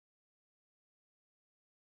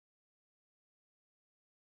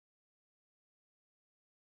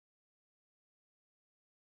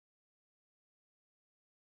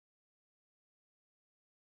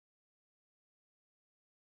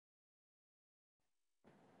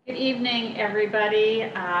Good evening,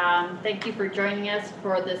 everybody. Thank you for joining us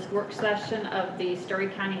for this work session of the Story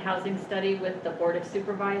County Housing Study with the Board of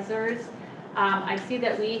Supervisors. I see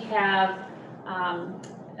that we have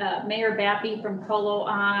Mayor Bappy from Colo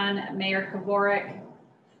on, Mayor Kavorik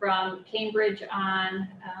from Cambridge on,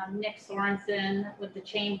 Nick Sorensen with the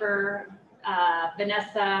Chamber,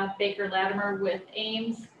 Vanessa Baker-Latimer with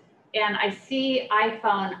Ames, and I see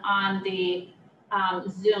iPhone on the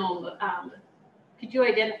Zoom. Could you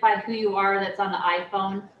identify who you are that's on the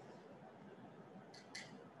iPhone?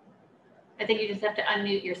 I think you just have to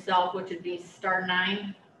unmute yourself, which would be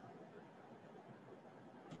 *9.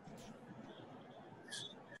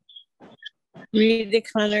 Rita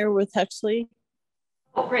Connor with Huxley.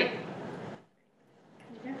 Oh, great.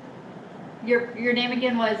 Your name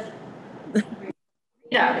again was?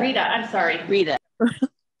 Rita, I'm sorry. Rita.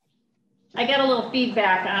 I got a little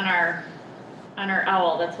feedback on our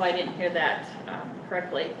owl. That's why I didn't hear that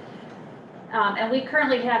correctly. And we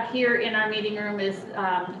currently have here in our meeting room is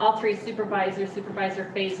all three supervisors, Supervisor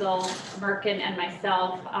Faisal, Merkin, and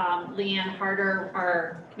myself. Leanne Harder,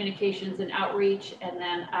 our communications and outreach, and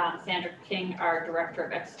then Sandra King, our director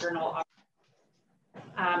of external.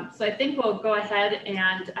 So I think we'll go ahead,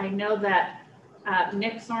 and I know that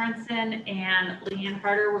Nick Sorensen and Leanne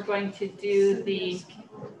Harder were going to do the,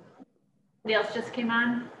 somebody else just came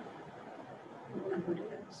on?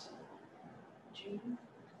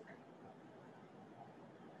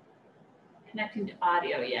 Connecting to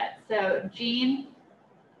audio yet. So Jean,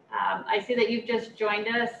 I see that you've just joined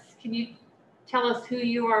us. Can you tell us who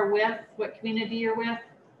you are with, what community you're with?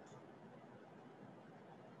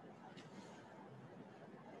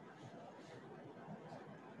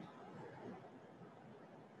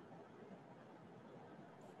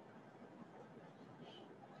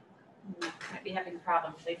 Might be having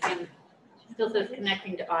problems. They seem, she still says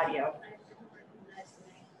connecting to audio.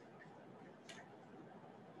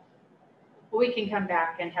 Well, we can come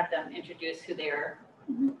back and have them introduce who they're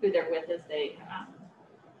with as they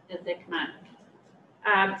come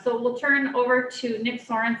on. So we'll turn over to Nick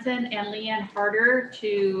Sorensen and Leanne Harder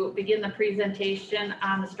to begin the presentation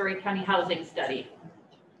on the Story County Housing Study.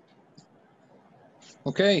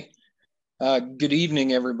 Okay. Good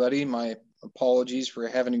evening, everybody. My apologies for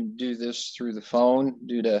having to do this through the phone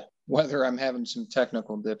due to weather. I'm having some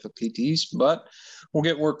technical difficulties, but we'll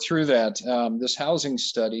get work through that. This housing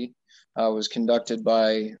study was conducted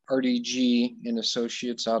by RDG and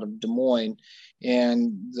Associates out of Des Moines,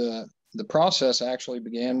 and the process actually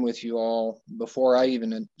began with you all before I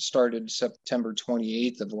even started September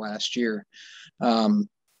 28th of last year.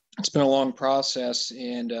 It's been a long process,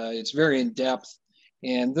 and it's very in-depth,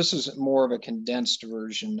 and this is more of a condensed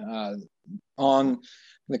version. On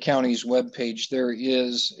the county's webpage, there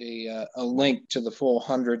is a link to the full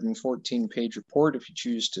 114-page report if you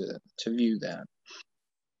choose to view that.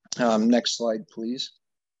 Next slide, please.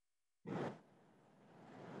 I'm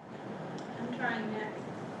trying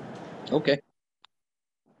next. Okay.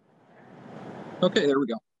 Okay, there we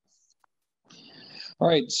go. All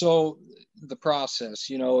right, so the process,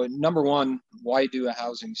 you know, number one, why do a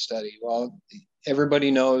housing study? Well,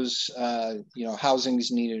 everybody knows, you know, housing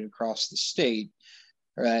is needed across the state,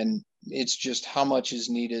 and it's just how much is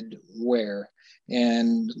needed where.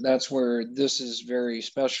 And that's where this is very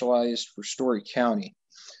specialized for Story County.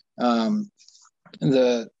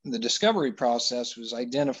 The discovery process was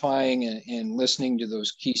identifying and listening to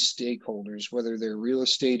those key stakeholders, whether they're real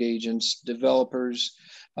estate agents, developers,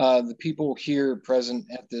 the people here present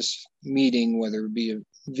at this meeting, whether it be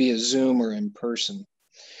via Zoom or in person.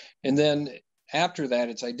 And then after that,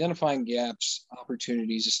 it's identifying gaps,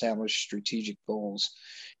 opportunities, establish strategic goals.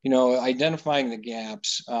 You know, identifying the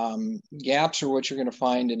gaps. Gaps are what you're going to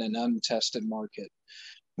find in an untested market.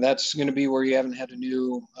 That's going to be where you haven't had a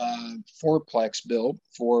new fourplex built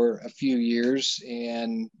for a few years,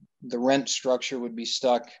 and the rent structure would be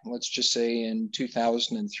stuck, let's just say, in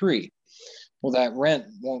 2003. Well, that rent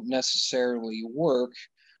won't necessarily work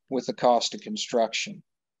with the cost of construction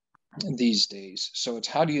these days. So it's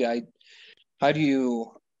how do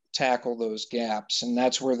you tackle those gaps? And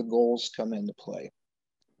that's where the goals come into play.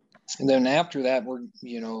 And then after that, we're,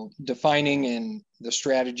 you know, defining in the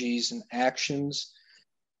strategies and actions.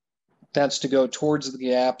 That's to go towards the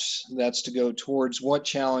gaps. That's to go towards what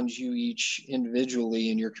challenge you each individually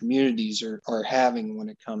in your communities are having when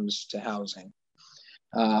it comes to housing.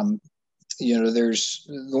 You know, there's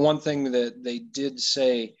the one thing that they did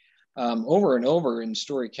say over and over in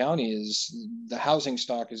Story County is the housing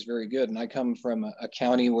stock is very good. And I come from a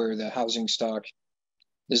county where the housing stock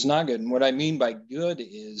is not good. And what I mean by good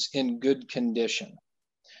is in good condition.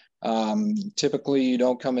 Typically, you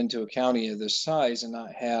don't come into a county of this size and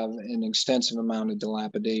not have an extensive amount of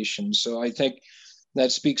dilapidation. So I think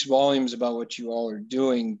that speaks volumes about what you all are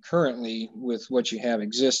doing currently with what you have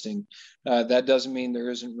existing. That doesn't mean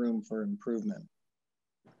there isn't room for improvement.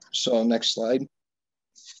 So next slide.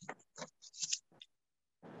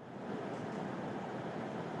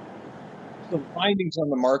 The findings on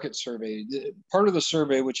the market survey, part of the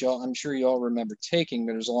survey, which I'm sure you all remember taking,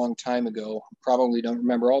 but it was a long time ago. Probably don't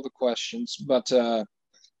remember all the questions, but the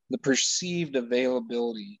perceived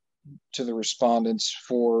availability to the respondents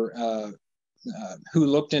for who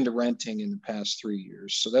looked into renting in the past 3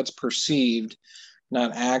 years. So that's perceived,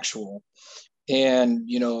 not actual. And,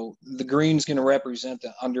 you know, the green's going to represent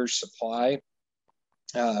the undersupply.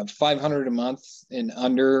 500 a month and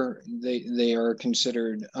under, they are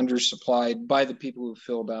considered undersupplied by the people who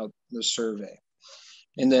filled out the survey.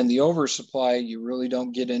 And then the oversupply, you really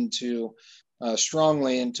don't get into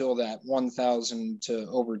strongly until that 1,000 to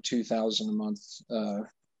over 2,000 a month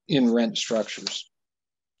in rent structures.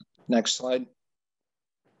 Next slide.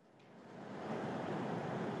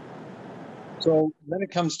 So then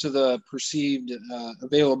it comes to the perceived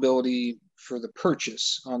availability for the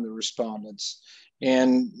purchase on the respondents.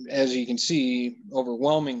 And as you can see,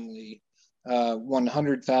 overwhelmingly,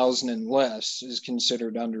 100,000 and less is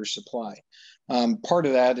considered undersupply. Part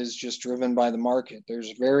of that is just driven by the market.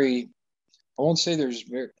 There's I won't say there's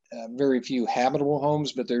very few habitable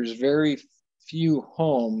homes, but there's very few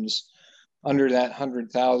homes under that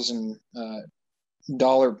 100,000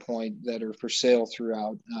 dollar point that are for sale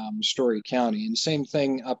throughout Story County, and same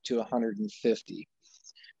thing up to 150.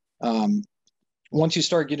 Once you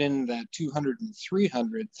start getting into that 200 and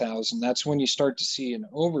 300,000, that's when you start to see an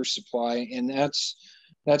oversupply, and that's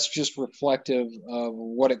just reflective of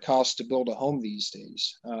what it costs to build a home these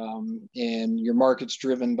days. And your market's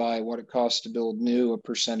driven by what it costs to build new. A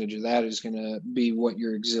percentage of that is going to be what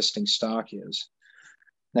your existing stock is.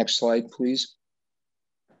 Next slide, please.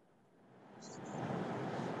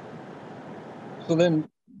 So then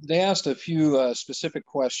they asked a few specific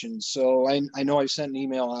questions. So I know I sent an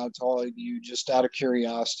email out to all of you just out of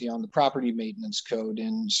curiosity on the property maintenance code.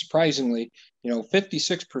 And surprisingly,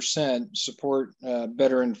 56% support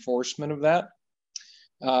better enforcement of that.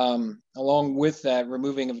 Along with that,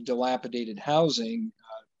 removing of dilapidated housing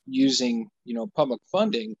using, public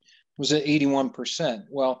funding was at 81%.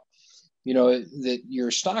 Well, that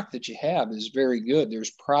your stock that you have is very good.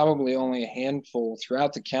 There's probably only a handful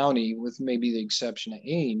throughout the county, with maybe the exception of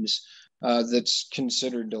Ames, that's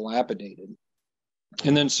considered dilapidated.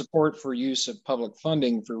 And then support for use of public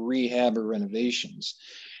funding for rehab or renovations.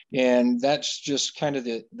 And that's just kind of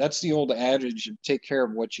that's the old adage of take care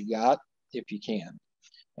of what you got if you can.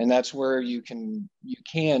 And that's where you can,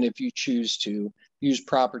 if you choose to, use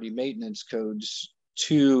property maintenance codes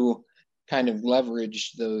to kind of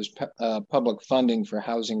leverage those public funding for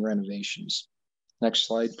housing renovations. Next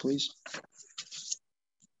slide, please.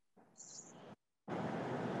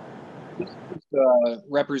 This is a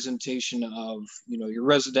representation of, your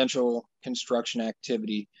residential construction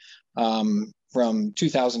activity from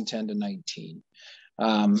 2010 to 19.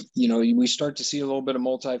 We start to see a little bit of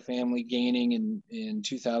multifamily gaining in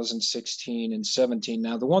 2016 and 17.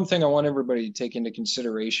 Now, the one thing I want everybody to take into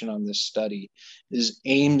consideration on this study is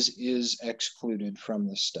Ames is excluded from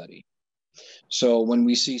this study. So when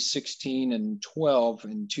we see 16 and 12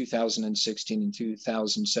 in 2016 and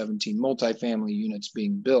 2017 multifamily units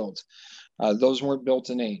being built, those weren't built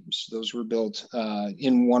in Ames. Those were built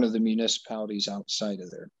in one of the municipalities outside of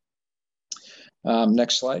there.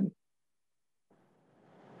 Next slide.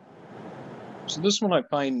 So this one I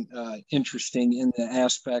find interesting in the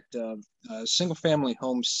aspect of single-family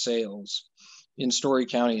home sales in Story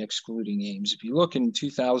County, excluding Ames. If you look in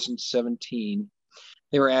 2017,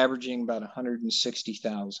 they were averaging about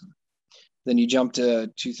 160,000. Then you jump to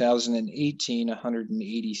 2018,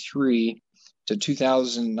 183, to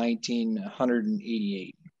 2019,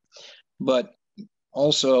 188. But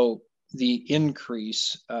also the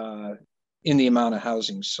increase in the amount of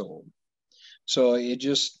housing sold. So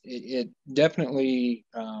it definitely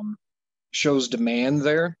shows demand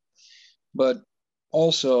there, but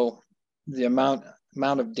also the amount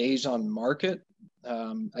of days on market.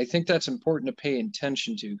 I think that's important to pay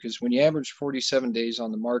attention to, because when you average 47 days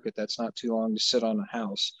on the market, that's not too long to sit on a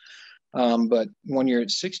house. But when you're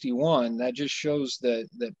at 61, that just shows that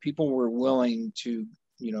people were willing to,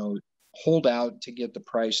 hold out to get the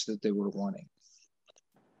price that they were wanting.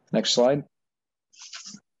 Next slide.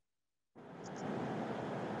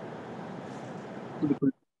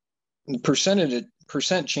 The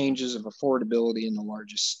percent changes of affordability in the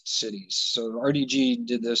largest cities. So RDG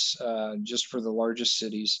did this just for the largest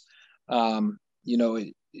cities. You know,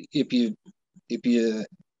 if you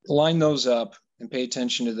line those up and pay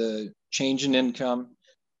attention to the change in income,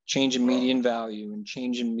 change in median value, and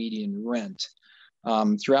change in median rent,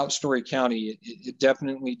 throughout Story County, it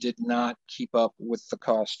definitely did not keep up with the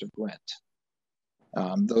cost of rent.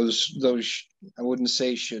 Those I wouldn't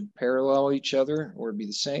say should parallel each other or be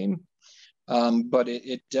the same, but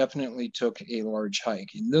it definitely took a large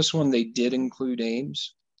hike. In this one, they did include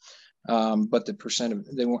Ames, but the percent of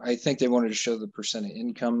I think they wanted to show the percent of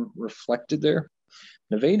income reflected there.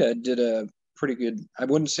 Nevada did a pretty good, I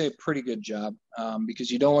wouldn't say a pretty good job,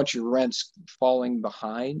 because you don't want your rents falling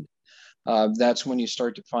behind. That's when you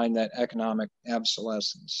start to find that economic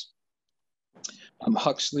obsolescence.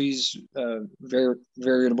 Huxley's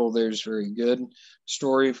variable there is very good.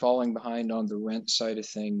 Story falling behind on the rent side of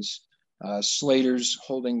things. Slater's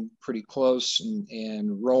holding pretty close,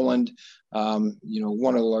 and Roland, you know,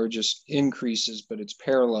 one of the largest increases, but it's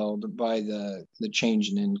paralleled by the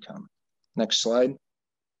change in income. Next slide.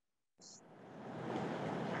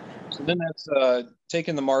 So then that's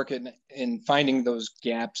taking the market and finding those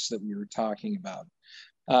gaps that we were talking about.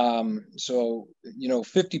 So, you know,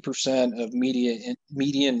 50% of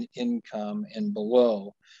median income and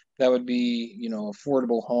below, that would be, you know,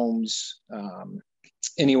 affordable homes,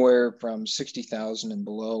 anywhere from 60,000 and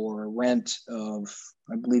below, or a rent of,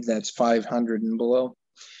 I believe that's 500 and below.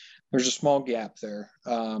 There's a small gap there.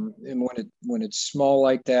 And when it's small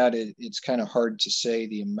like that, it's kind of hard to say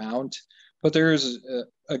the amount, but there is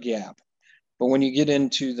a gap. But when you get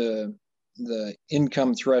into the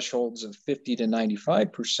income thresholds of 50 to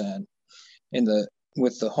 95%, and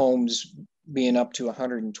with the homes being up to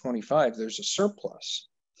 125, there's a surplus.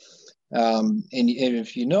 And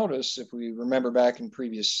if you notice, if we remember back in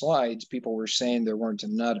previous slides, people were saying there weren't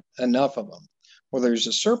enough of them. Well, there's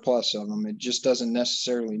a surplus of them. It just doesn't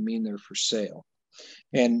necessarily mean they're for sale.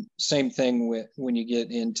 And same thing with when you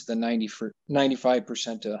get into the 95%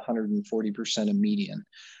 to 140% of median,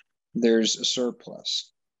 there's a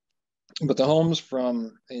surplus. But the homes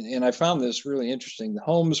from, and I found this really interesting, the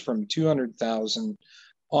homes from 200,000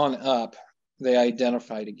 on up, they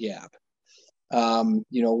identified a gap.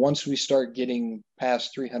 You know, once we start getting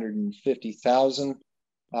past 350,000,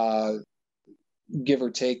 give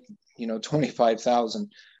or take, you know,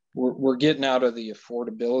 25,000, we're getting out of the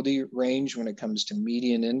affordability range when it comes to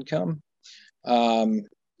median income.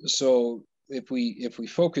 So if we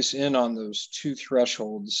focus in on those two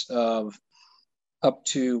thresholds of up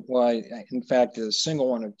to, well, in fact, a single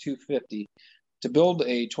one of 250, to build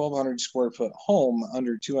a 1,200 square foot home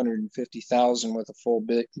under 250,000 with a full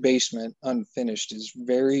basement unfinished is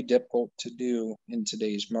very difficult to do in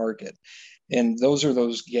today's market. And those are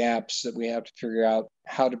those gaps that we have to figure out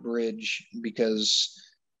how to bridge, because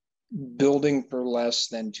building for less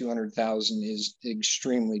than 200,000 is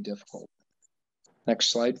extremely difficult.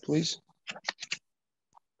 Next slide, please.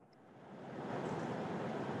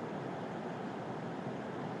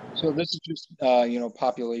 So this is just, you know,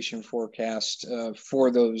 population forecast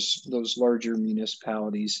for those larger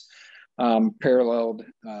municipalities, paralleled,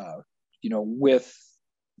 you know, with,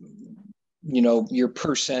 you know, your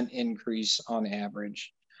percent increase on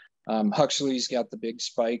average. Huxley's got the big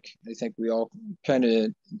spike. I think we all kind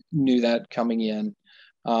of knew that coming in,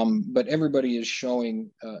 but everybody is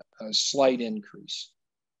showing a slight increase.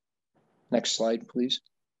 Next slide, please.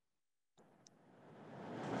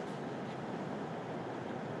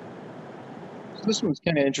 This one's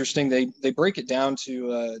kind of interesting. They break it down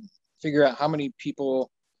to figure out how many people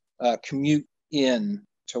commute in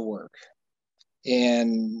to work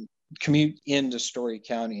and commute into Story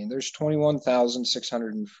County. And there's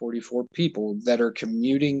 21,644 people that are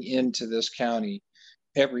commuting into this county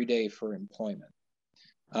every day for employment.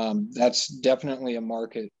 That's definitely a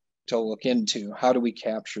market to look into. How do we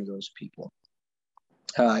capture those people?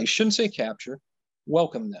 I shouldn't say capture,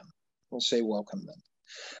 welcome them. We'll say welcome them.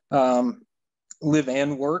 Live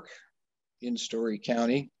and work in Story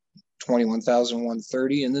County,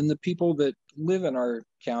 21,130. And then the people that live in our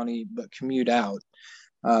county but commute out,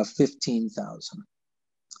 15,000.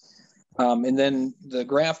 And then the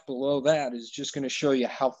graph below that is just going to show you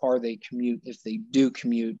how far they commute if they do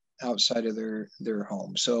commute outside of their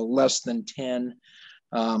home. So less than 10,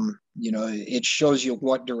 you know, it shows you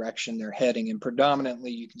what direction they're heading. And predominantly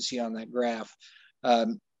you can see on that graph,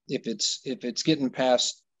 if it's getting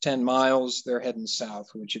past 10 miles, they're heading south,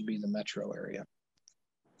 which would be the metro area.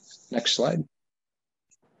 Next slide.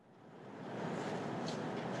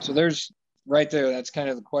 So there's right there, that's kind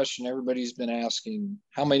of the question everybody's been asking.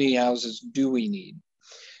 How many houses do we need?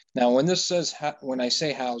 Now, when this says, when I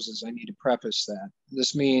say houses, I need to preface that.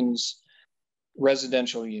 This means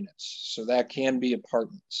residential units. So that can be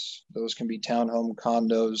apartments. Those can be townhome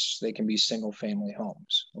condos. They can be single family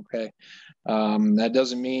homes. Okay. That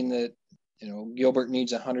doesn't mean that, Gilbert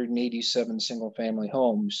needs 187 single family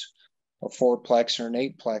homes. A fourplex or an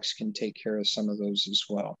eightplex can take care of some of those as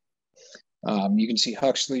well. You can see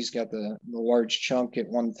Huxley's got the large chunk at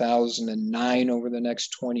 1,009 over the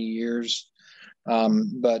next 20 years.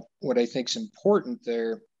 But what I think is important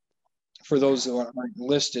there for those that aren't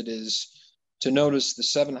listed is to notice the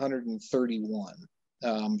 731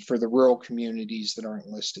 for the rural communities that aren't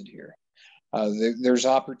listed here. There's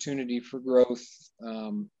opportunity for growth.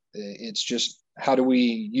 It's just, how do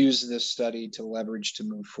we use this study to leverage to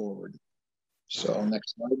move forward? So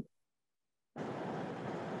next slide.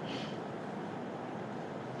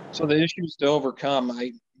 So the issues to overcome,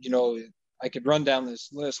 I could run down this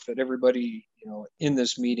list, but everybody, in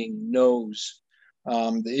this meeting knows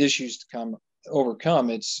the issues to overcome.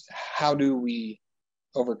 It's how do we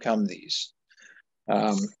overcome these?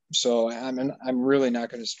 So I'm really not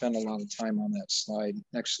going to spend a lot of time on that slide.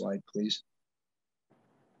 Next slide, please.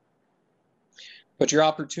 But your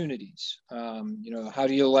opportunities, how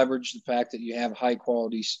do you leverage the fact that you have high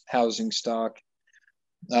quality housing stock?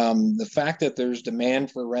 The fact that there's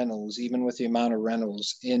demand for rentals, even with the amount of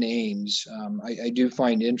rentals in Ames, I do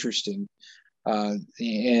find interesting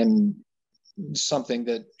and something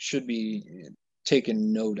that should be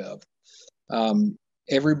taken note of.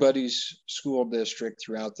 Everybody's school district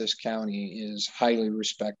throughout this county is highly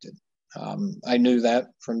respected. I knew that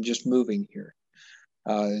from just moving here.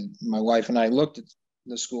 My wife and I looked at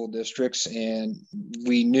the school districts and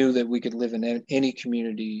we knew that we could live in any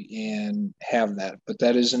community and have that. But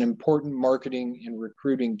that is an important marketing and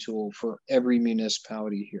recruiting tool for every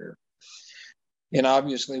municipality here. And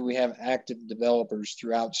obviously we have active developers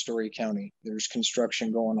throughout Story County. There's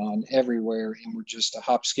construction going on everywhere, and we're just a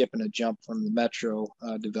hop, skip, and a jump from the metro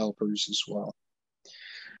developers as well.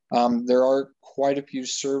 There are quite a few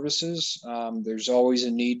services. There's always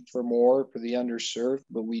a need for more for the underserved,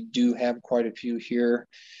 but we do have quite a few here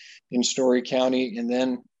in Story County. And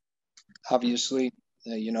then obviously,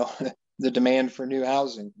 the demand for new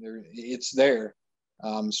housing, it's there.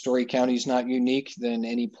 Story County is not unique than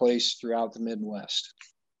any place throughout the Midwest.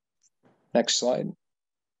 Next slide.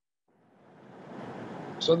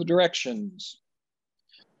 So the directions.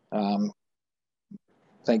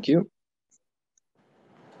 Thank you.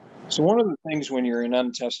 So one of the things when you're in an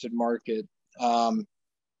untested market, to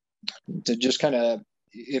just kind of,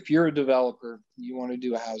 if you're a developer, you want to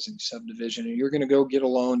do a housing subdivision and you're going to go get a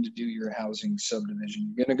loan to do your housing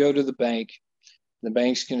subdivision. You're going to go to the bank. The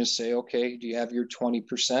bank's going to say, okay, do you have your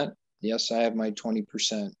 20%? Yes, I have my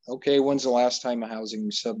 20%. Okay, when's the last time a housing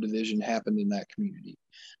subdivision happened in that community?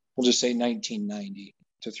 We'll just say 1990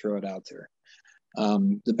 to throw it out there.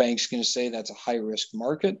 The bank's going to say that's a high risk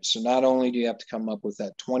market. So not only do you have to come up with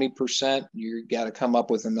that 20%, you got to come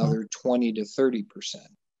up with another 20 to 30%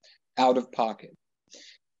 out of pocket.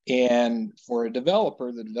 And for a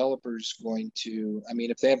developer, the developer's going to,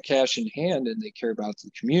 if they have cash in hand and they care about the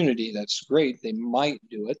community, that's great. They might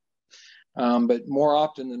do it. But more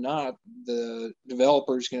often than not, the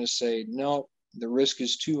developer is going to say, no, the risk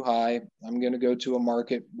is too high. I'm going to go to a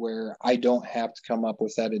market where I don't have to come up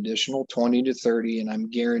with that additional 20 to 30, and I'm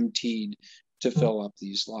guaranteed to fill up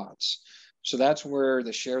these lots. So that's where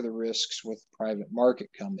the share the risks with private market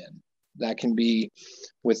come in. That can be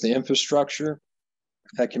with the infrastructure.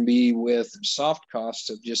 That can be with soft costs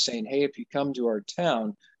of just saying, hey, if you come to our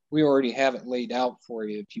town, we already have it laid out for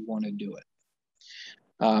you if you want to do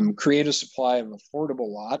it. Create a supply of affordable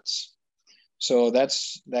lots. So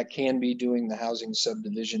that can be doing the housing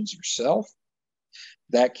subdivisions yourself.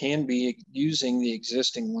 That can be using the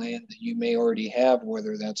existing land that you may already have,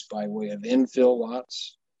 whether that's by way of infill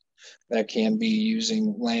lots. That can be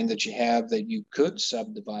using land that you have that you could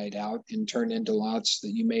subdivide out and turn into lots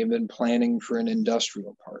that you may have been planning for an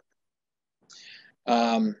industrial park.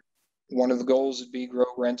 One of the goals would be grow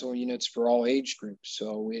rental units for all age groups.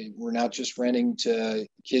 So we're not just renting to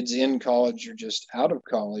kids in college or just out of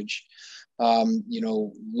college.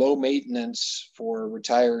 Low maintenance for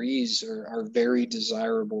retirees are very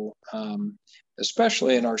desirable,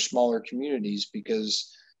 especially in our smaller communities,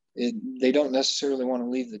 because they don't necessarily want to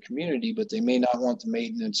leave the community, but they may not want the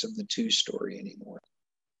maintenance of the two-story anymore.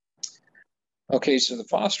 Okay, so the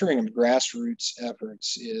fostering of grassroots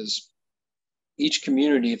efforts is each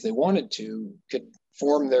community, if they wanted to, could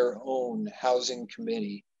form their own housing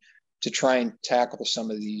committee to try and tackle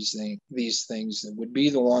some of these things that would be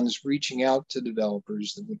the ones reaching out to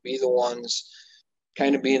developers, that would be the ones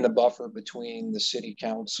kind of being the buffer between the city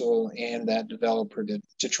council and that developer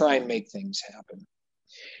to try and make things happen.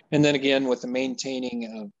 And then again, with the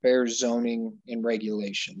maintaining of fair zoning and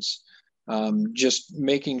regulations, just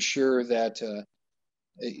making sure that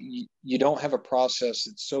you don't have a process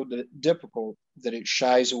that's so difficult that it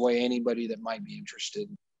shies away anybody that might be interested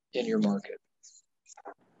in your market.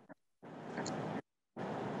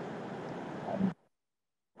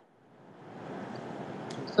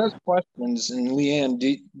 It says questions, and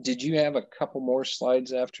Leanne, did you have a couple more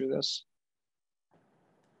slides after this?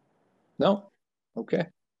 No? Okay.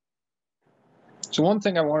 So one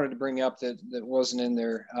thing I wanted to bring up that wasn't in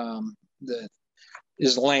there that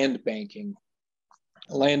is land banking.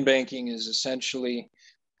 Land banking is essentially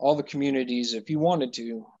all the communities, if you wanted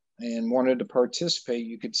to and wanted to participate,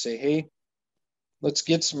 you could say, hey, let's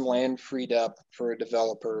get some land freed up for a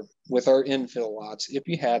developer with our infill lots, if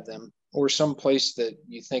you had them, or some place that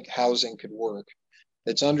you think housing could work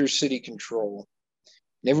that's under city control.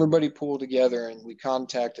 And everybody pull together and we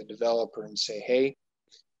contact a developer and say, hey,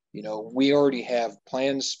 you know, we already have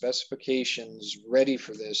plans, specifications ready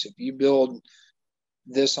for this. If you build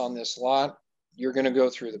this on this lot, you're going to go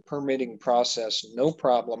through the permitting process, no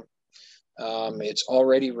problem. It's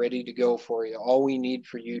already ready to go for you. All we need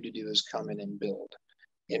for you to do is come in and build.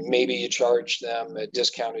 And maybe you charge them a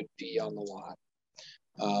discounted fee on the lot.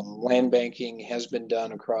 Land banking has been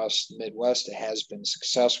done across the Midwest. It has been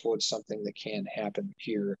successful. It's something that can happen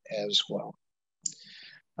here as well.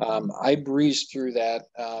 I breezed through that.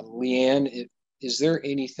 Leanne, is there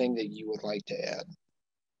anything that you would like to add?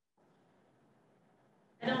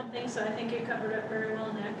 I don't think so. I think you covered it very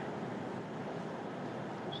well, Nick.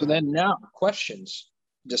 So then now, questions,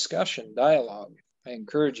 discussion, dialogue. I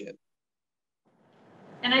encourage it.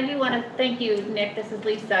 And I do want to thank you, Nick. This is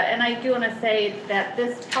Lisa. And I do want to say that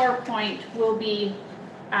this PowerPoint will be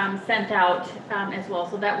sent out as well.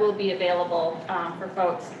 So that will be available for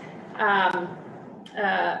folks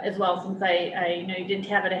as well, since I know you didn't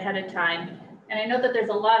have it ahead of time. And I know that there's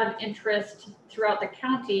a lot of interest throughout the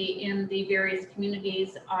county in the various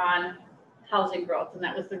communities on housing growth. And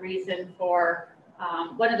that was the reason for,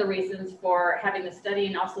 one of the reasons for having the study,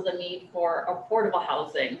 and also the need for affordable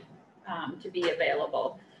housing to be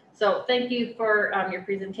available. So thank you for your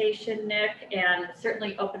presentation, Nick, and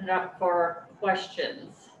certainly open it up for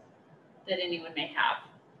questions that anyone may have.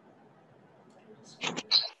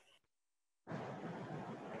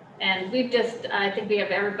 And we've just, I think we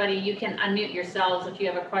have everybody, you can unmute yourselves if you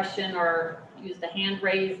have a question or use the hand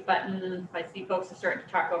raise button. If I see folks are starting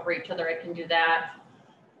to talk over each other, I can do that.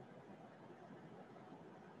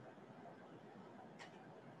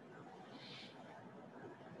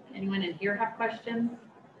 Anyone in here have questions?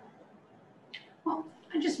 Well,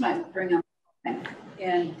 I just might bring up,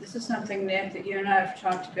 and this is something, Nick, that you and I have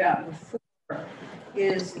talked about before,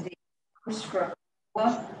 is the Homes for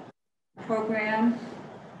Iowa program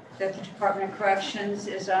that the Department of Corrections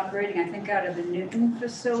is operating, I think out of the Newton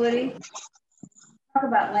facility. Talk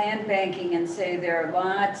about land banking and say there are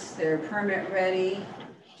lots, they're permit ready,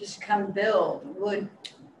 just come build. Would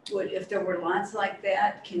if there were lots like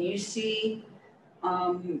that, can you see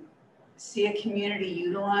a community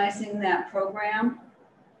utilizing that program?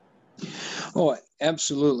 Oh,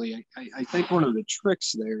 absolutely. I think one of the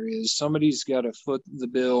tricks there is somebody's got to foot the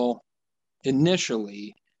bill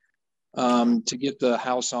initially to get the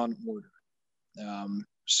house on order.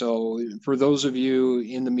 So for those of you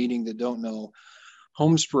in the meeting that don't know,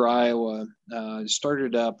 Homes for Iowa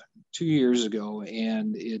started up 2 years ago,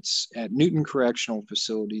 and it's at Newton Correctional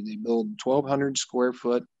Facility. They build 1,200 square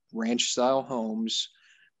foot ranch style homes,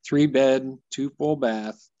 3-bed, 2 full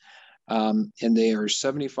bath, and they are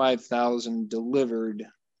 $75,000 delivered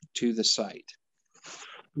to the site.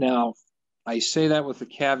 Now, I say that with a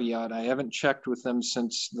caveat. I haven't checked with them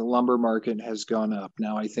since the lumber market has gone up.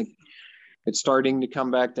 Now, I think it's starting to come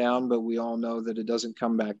back down, but we all know that it doesn't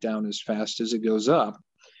come back down as fast as it goes up.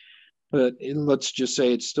 But let's just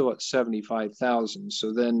say it's still at 75,000.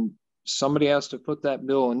 So then somebody has to put that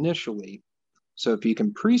bill initially. So if you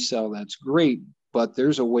can pre-sell, that's great, but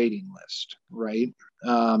there's a waiting list, right?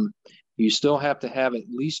 You still have to have at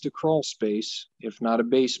least a crawl space, if not a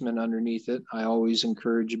basement underneath it. I always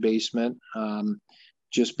encourage a basement,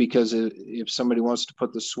 just because if somebody wants to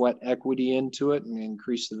put the sweat equity into it and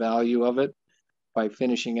increase the value of it by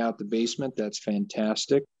finishing out the basement, that's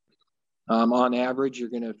fantastic. On average, you're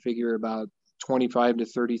going to figure about 25 to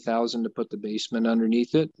 30,000 to put the basement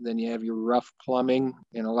underneath it. Then you have your rough plumbing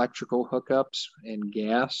and electrical hookups and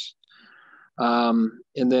gas. And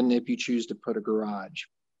then if you choose to put a garage.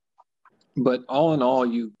 But all in all,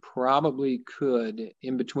 you probably could,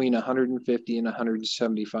 in between $150,000 and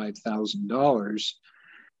 $175,000,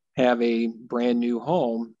 have a brand new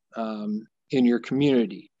home in your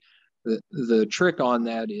community. The trick on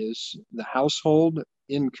that is the household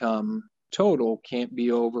income total can't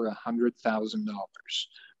be over $100,000,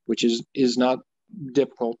 which is not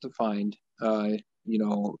difficult to find,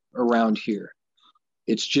 around here.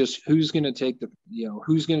 It's just who's going to take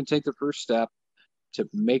the first step to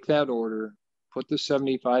make that order, put the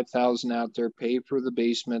 75,000 out there, pay for the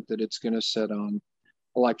basement that it's going to sit on,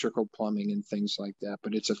 electrical, plumbing, and things like that.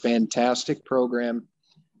 But it's a fantastic program.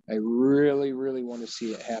 I really, really want to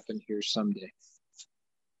see it happen here someday.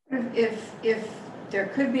 If there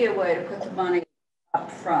could be a way to put the money up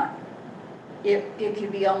front, it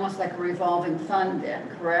could be almost like a revolving fund then,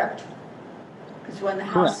 correct? Because when the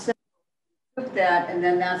house sells, put that, and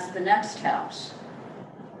then that's the next house.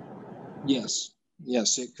 Yes,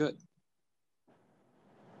 it could.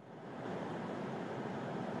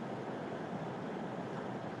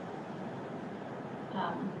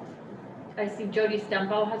 I see Jody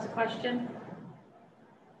Stempo has a question.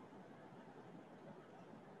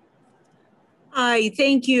 Hi,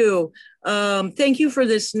 thank you. Thank you for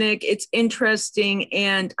this, Nick. It's interesting.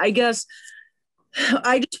 And I guess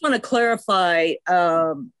I just want to clarify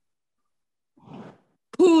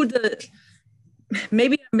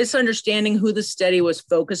maybe I'm misunderstanding who the study was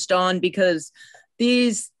focused on, because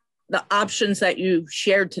the options that you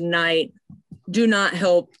shared tonight do not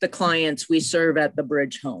help the clients we serve at the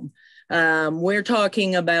Bridge Home. We're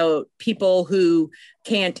talking about people who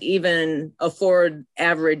can't even afford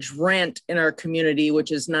average rent in our community,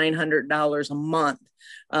 which is $900 a month.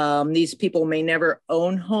 These people may never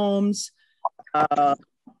own homes.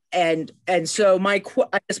 And so I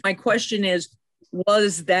guess my question is,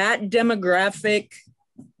 was that demographic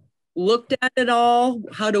looked at all?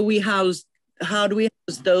 How do we house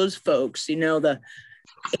those folks? You know, the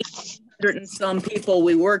 800 and some people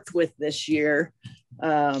we worked with this year.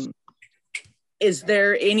 Is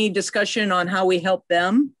there any discussion on how we help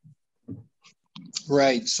them?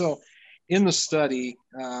 Right. So in the study,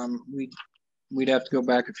 we'd have to go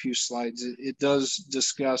back a few slides. It does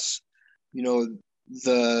discuss,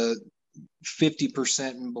 the 50%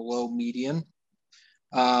 and below median.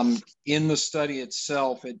 In the study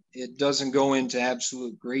itself, it doesn't go into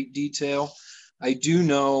absolute great detail. I do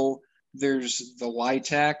know there's the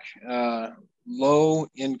LIHTC, Low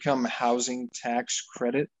Income Housing Tax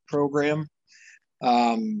Credit Program.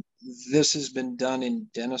 This has been done in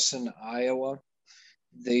Denison, Iowa.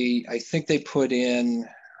 I think they put in,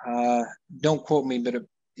 don't quote me, but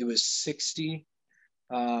it was 60,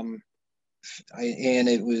 and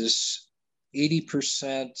it was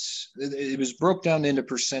 80%. It was broke down into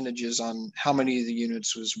percentages on how many of the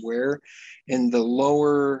units was where, and the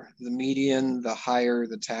lower the median, the higher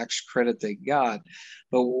the tax credit they got.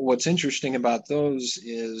 But what's interesting about those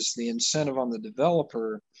is the incentive on the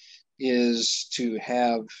developer is to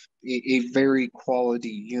have a very quality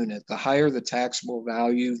unit. The higher the taxable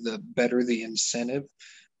value, the better the incentive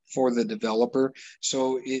for the developer.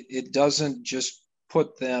 So it doesn't just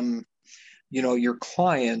put them, your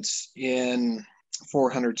clients in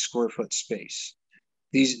 400 square foot space.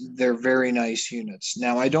 They're very nice units.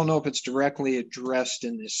 Now, I don't know if it's directly addressed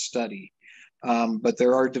in this study, but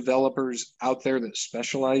there are developers out there that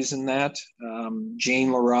specialize in that.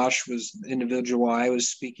 Jane LaRoche was the individual I was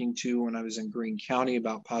speaking to when I was in Greene County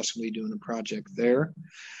about possibly doing a project there.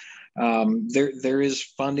 There is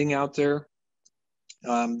funding out there.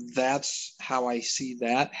 That's how I see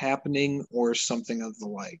that happening, or something of the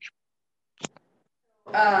like.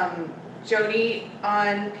 Jody,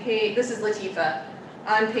 this is Latifa,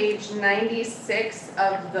 on page 96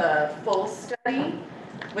 of the full study,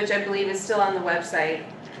 which I believe is still on the website,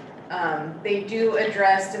 they do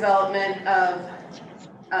address development of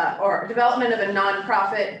a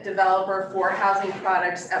nonprofit developer for housing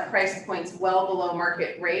products at price points well below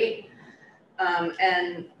market rate.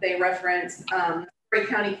 And they reference Story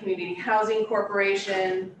County Community Housing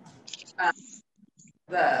Corporation,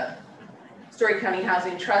 the Story County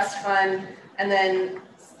Housing Trust Fund, and then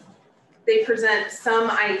they present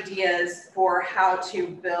some ideas for how to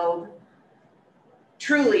build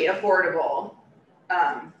truly affordable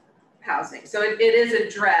housing. So it is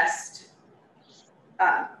addressed,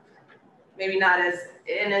 maybe not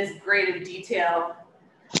in as great a detail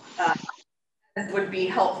as would be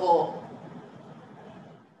helpful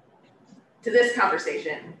to this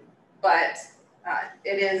conversation, but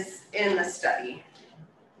it is in the study.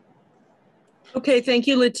 Okay, thank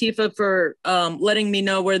you, Latifa, for letting me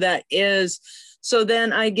know where that is. So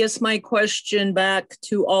then I guess my question back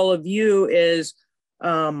to all of you is,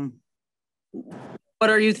 what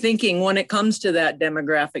are you thinking when it comes to that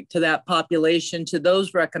demographic, to that population, to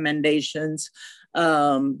those recommendations? What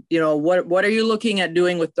are you looking at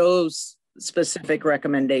doing with those specific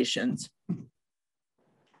recommendations.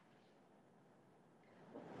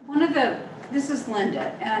 This is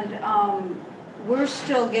Linda, and we're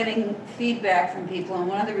still getting feedback from people, and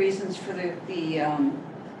one of the reasons for the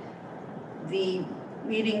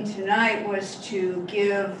meeting tonight was to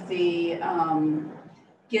give the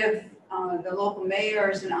local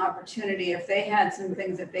mayors an opportunity if they had some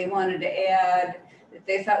things that they wanted to add that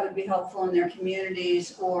they thought would be helpful in their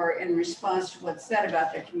communities or in response to what's said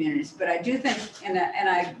about their communities. But I do think,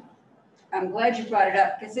 I'm glad you brought it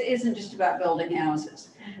up, because it isn't just about building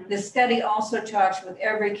houses. Mm-hmm. The study also talks with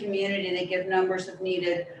every community. They give numbers of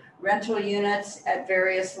needed rental units at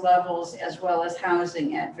various levels, as well as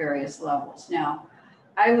housing at various levels. Now,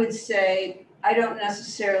 I would say I don't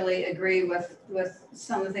necessarily agree with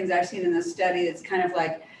some of the things I've seen in the study. It's kind of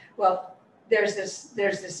like, well, there's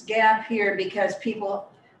this gap here because people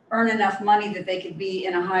earn enough money that they could be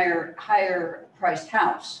in a higher priced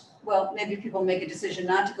house. Well, maybe people make a decision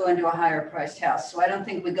not to go into a higher priced house. So I don't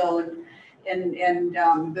think we go and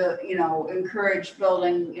encourage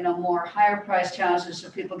building, more higher priced houses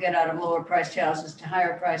so people get out of lower priced houses to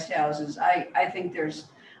higher priced houses. I think there's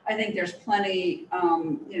plenty, a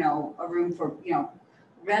room for,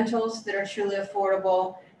 rentals that are truly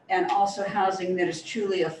affordable, and also housing that is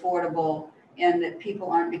truly affordable, and that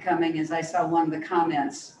people aren't becoming, as I saw one of the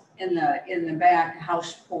comments in the back,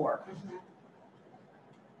 house poor. Mm-hmm.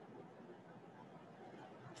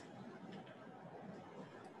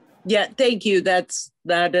 Yeah, thank you. That's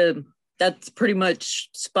pretty much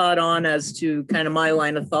spot on as to kind of my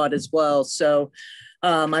line of thought as well. So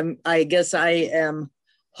I guess I am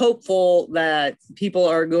hopeful that people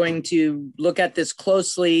are going to look at this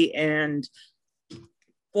closely and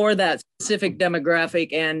for that specific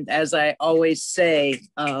demographic. And as I always say,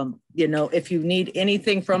 if you need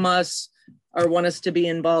anything from us or want us to be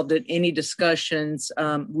involved in any discussions,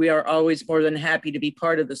 we are always more than happy to be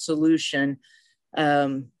part of the solution.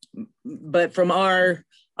 But from our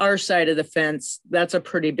side of the fence, that's a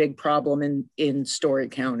pretty big problem in Story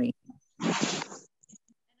County.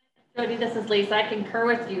 Jody, this is Lisa. I concur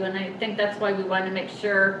with you, and I think that's why we wanted to make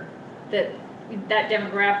sure that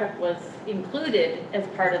demographic was included as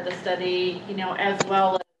part of the study, as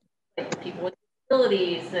well as like people with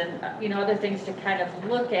disabilities and other things to kind of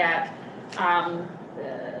look at.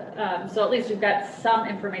 So at least we've got some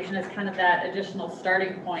information as kind of that additional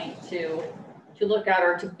starting point to look at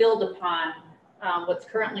or to build upon what's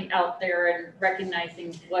currently out there, and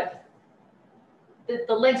recognizing what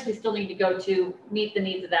the lengths we still need to go to meet the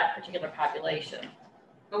needs of that particular population.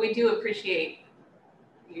 But we do appreciate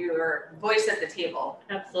your voice at the table.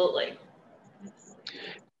 Absolutely.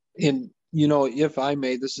 And, if I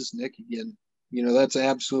may, this is Nick again, that's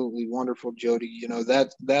absolutely wonderful, Jody.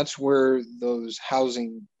 That's where those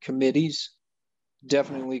housing committees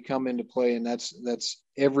definitely come into play, and that's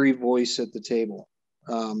every voice at the table.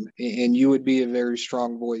 And you would be a very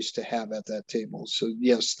strong voice to have at that table. So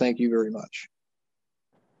yes, thank you very much.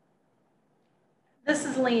 This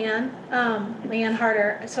is Leanne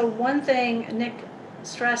Harder. So one thing Nick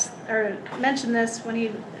stressed or mentioned this when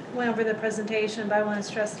he went over the presentation, but I want to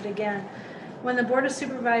stress it again. When the Board of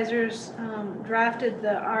Supervisors drafted the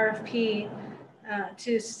RFP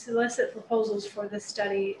to solicit proposals for this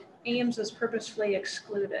study, Ames was purposefully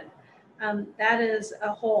excluded. That is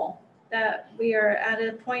a hole that we are at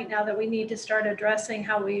a point now that we need to start addressing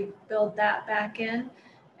how we build that back in,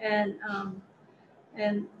 and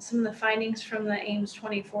some of the findings from the Ames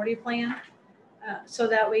 2040 plan, so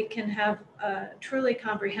that we can have a truly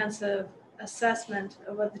comprehensive assessment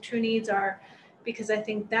of what the true needs are, because I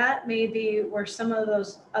think that may be where some of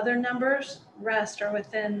those other numbers rest, or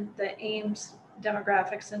within the Ames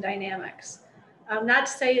demographics and dynamics. Not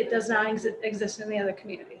to say it does not exist in the other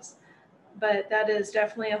communities, but that is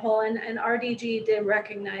definitely a hole, and RDG did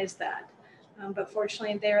recognize that. But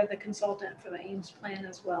fortunately, they're the consultant for the Ames plan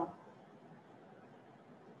as well.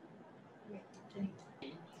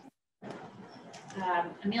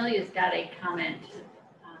 Amelia's got a comment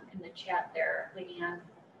in the chat there, Leanne.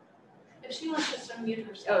 If she wants to just unmute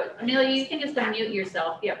herself. Oh, Amelia, you can just unmute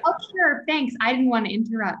yourself. Yep. Oh, sure. Thanks. I didn't want to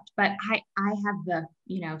interrupt, but I have the,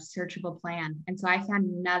 searchable plan. And so I found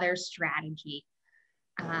another strategy.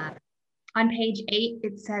 On page 8,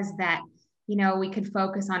 it says that, we could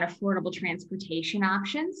focus on affordable transportation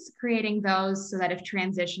options, creating those so that if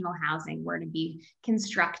transitional housing were to be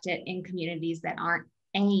constructed in communities that aren't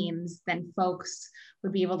Ames, then folks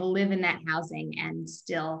would be able to live in that housing and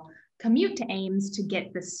still commute to Ames to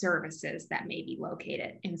get the services that may be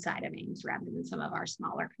located inside of Ames rather than some of our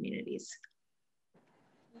smaller communities.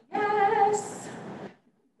 Yes.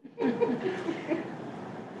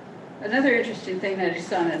 Another interesting thing that I just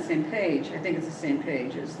saw on that same page, I think it's the same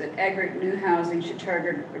page, is that aggregate new housing should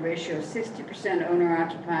target a ratio of 60% owner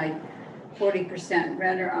occupied, 40%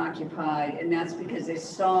 renter occupied, and that's because they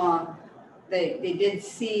saw, they did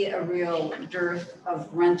see a real dearth of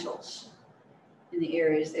rentals in the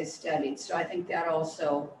areas they studied. So I think that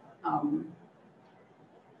also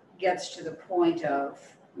gets to the point of,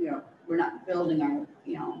 we're not building our,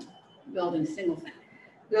 building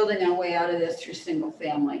our way out of this through single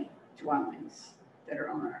family dwellings that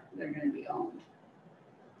are going to be owned.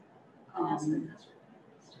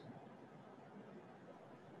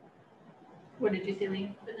 What did you say,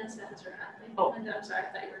 Lee? Vanessa has her hand. Oh. I'm sorry, I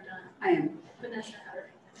thought you were done. I am. Vanessa had her.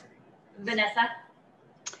 Vanessa?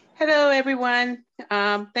 Hello, everyone.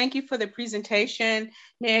 Thank you for the presentation,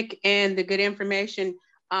 Nick, and the good information.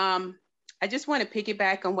 I just want to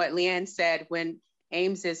piggyback on what Leanne said when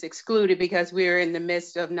Ames is excluded, because we're in the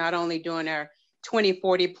midst of not only doing our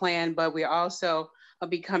 2040 plan, but we also will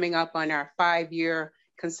be coming up on our 5-year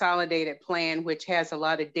consolidated plan, which has a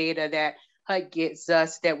lot of data that HUD gets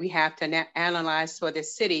us that we have to analyze for the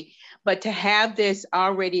city. But to have this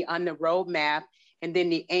already on the roadmap, and then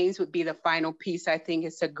the Ames would be the final piece, I think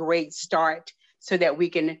it's a great start so that we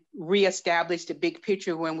can reestablish the big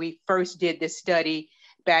picture when we first did this study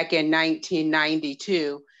back in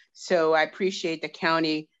 1992. So I appreciate the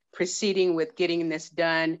county proceeding with getting this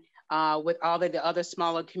done with all of the other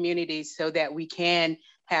smaller communities so that we can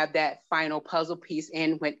have that final puzzle piece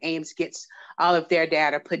in when Ames gets all of their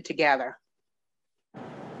data put together.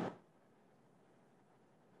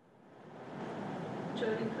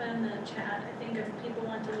 Jody put in the chat, I think if people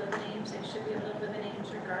want to live in Ames, they should be able to live in Ames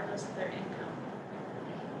regardless of their income.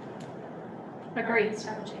 Agreed. Or at least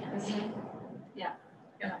have a chance. Mm-hmm. Yeah,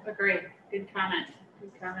 agreed. Good comment.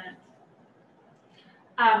 Good comment.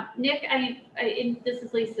 Nick, this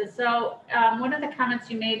is Lisa. So one of the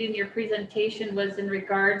comments you made in your presentation was in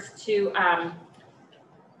regards to,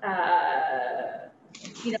 not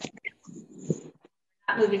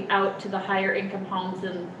moving out to the higher income homes,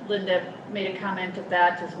 and Linda made a comment of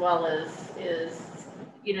that, as well as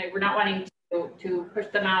we're not wanting to push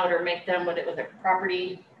them out or make them what it was, a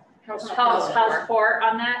property house poor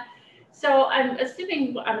on that. So I'm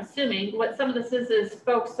assuming what some of this is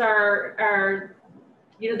folks are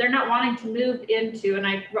they're not wanting to move into, and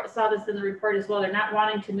I saw this in the report as well, they're not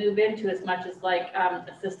wanting to move into as much as like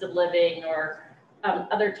assisted living or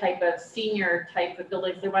other type of senior type of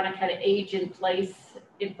buildings. They want to kind of age in place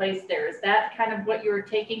there. Is that kind of what you were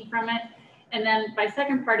taking from it? And then my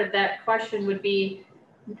second part of that question would be,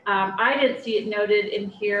 I didn't see it noted in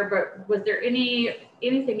here, but was there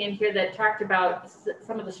anything in here that talked about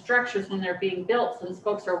some of the structures when they're being built, since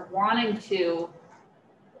folks are wanting to,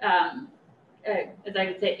 as I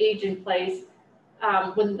would say, age in place,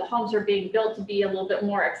 when the homes are being built, to be a little bit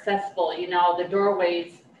more accessible, the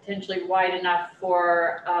doorways potentially wide enough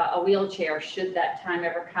for a wheelchair, should that time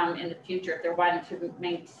ever come in the future, if they're wanting to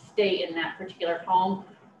stay in that particular home?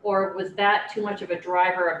 Or was that too much of a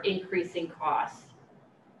driver of increasing costs?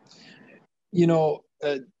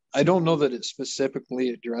 I don't know that it specifically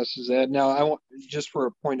addresses that. Now, I want, just for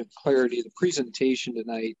a point of clarity, the presentation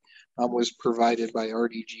tonight was provided by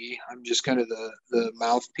RDG. I'm just kind of the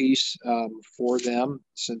mouthpiece for them,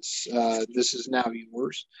 since this is now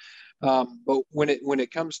yours. But when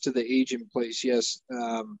it comes to the age in place, yes,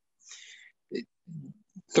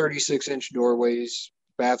 36-inch doorways,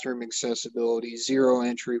 bathroom accessibility, zero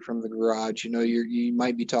entry from the garage. You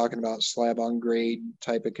might be talking about slab on grade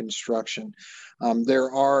type of construction.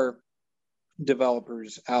 There are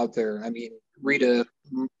developers out there. I mean, Rita,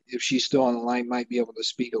 if she's still on the line, might be able to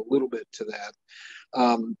speak a little bit to that.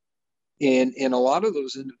 And a lot of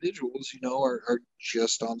those individuals, are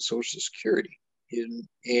just on Social Security.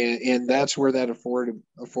 And that's where that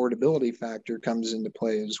affordability factor comes into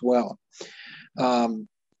play as well.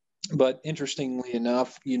 But interestingly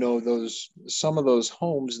enough, some of those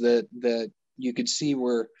homes that you could see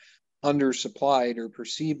were undersupplied or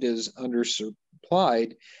perceived as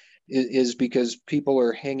undersupplied is because people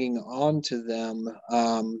are hanging on to them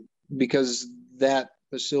because that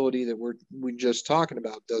facility that we're just talking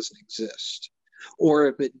about doesn't exist, or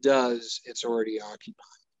if it does, it's already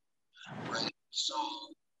occupied, right? So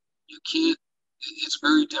you can't. It's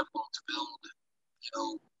very difficult to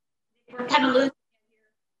build. We're kind of losing.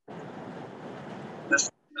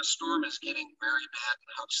 The storm is getting very bad in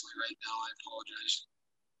Huxley right now. I apologize.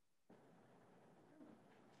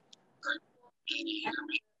 All right. Can you hear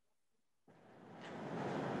me?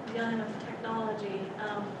 Dealing with technology,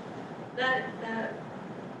 that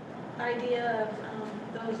idea of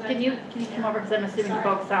those. Can you come over, because I'm assuming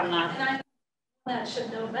folks on the. And I that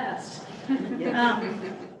should know best.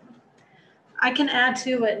 I can add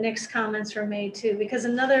to what Nick's comments were made too, because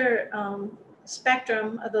another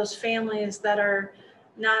spectrum of those families that are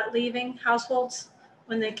not leaving households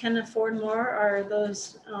when they can afford more are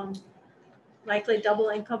those likely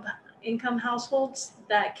double income households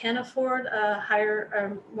that can afford a higher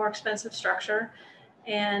or more expensive structure.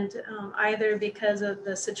 And either because of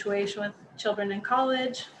the situation with children in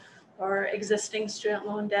college or existing student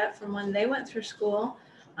loan debt from when they went through school,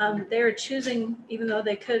 they are choosing, even though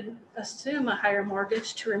they could assume a higher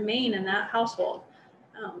mortgage, to remain in that household.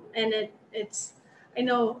 And it's, I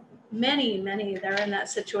know many that are in that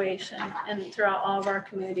situation and throughout all of our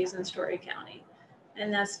communities in Story County.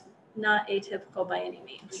 And that's not atypical by any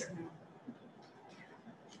means.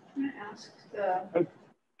 I'm gonna ask the,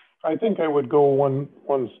 I think I would go one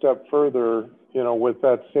step further, you know, with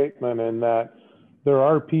that statement, in that there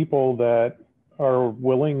are people that are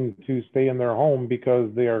willing to stay in their home because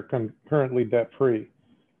they are currently debt free.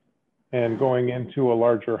 And going into a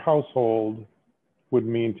larger household would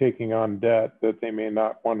mean taking on debt that they may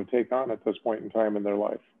not want to take on at this point in time in their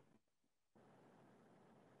life.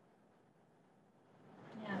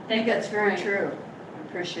 Yeah, I think that's very true. I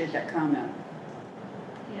appreciate that comment.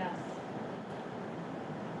 Yes.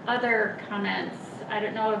 Other comments? I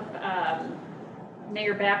don't know if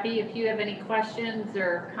Mayor Bappy, if you have any questions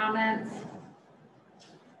or comments?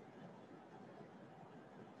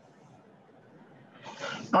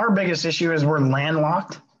 Our biggest issue is we're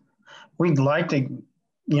landlocked. We'd like to, you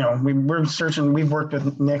know, we're searching, we've worked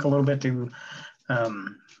with Nick a little bit to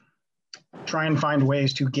try and find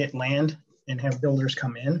ways to get land and have builders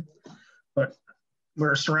come in, but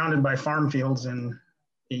we're surrounded by farm fields, and,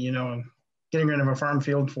 you know, getting rid of a farm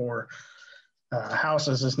field for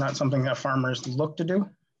houses is not something that farmers look to do.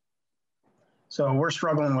 So we're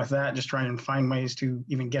struggling with that, just trying to find ways to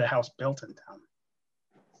even get a house built in town.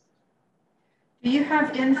 Do you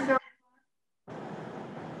have infill?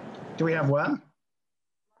 Do we have what?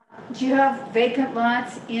 Do you have vacant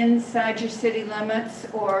lots inside your city limits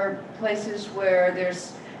or places where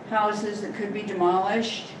there's houses that could be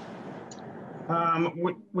demolished?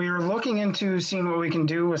 We're looking into seeing what we can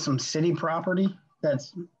do with some city property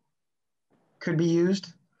that's could be used.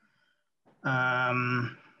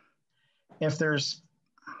 If there's,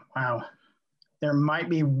 wow, there might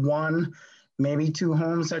be one, maybe two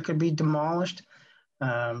homes that could be demolished.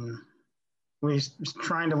 We're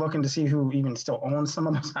trying to look into see who even still owns some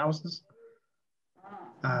of those houses.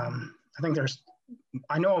 I think there's,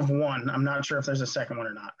 I know of one. I'm not sure if there's a second one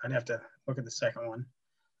or not. I'd have to look at the second one.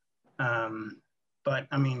 But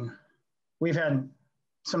I mean, we've had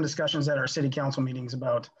some discussions at our city council meetings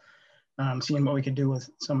about seeing what we could do with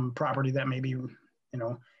some property that maybe, you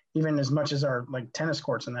know, even as much as our like tennis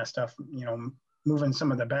courts and that stuff, you know, moving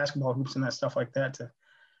some of the basketball hoops and that stuff like that to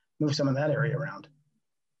move some of that area around.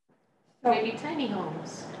 Maybe tiny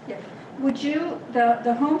homes. Yeah. Would you,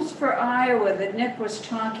 the homes for Iowa that Nick was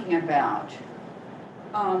talking about,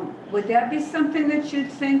 would that be something that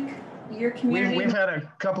you'd think your community? We've had a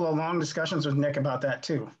couple of long discussions with Nick about that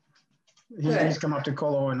too. He's come up to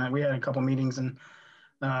Colo, and we had a couple meetings, and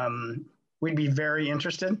we'd be very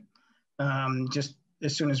interested, just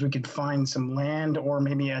as soon as we could find some land or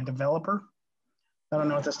maybe a developer. I don't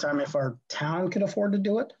know at this time if our town could afford to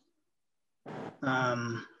do it.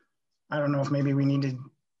 I don't know if maybe we need to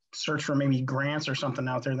search for maybe grants or something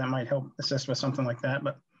out there that might help assist with something like that,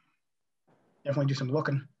 but definitely do some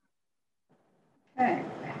looking. Okay.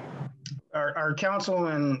 Our council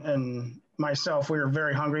and myself, we are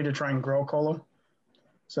very hungry to try and grow Colo.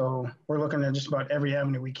 So we're looking at just about every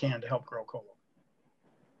avenue we can to help grow Colo.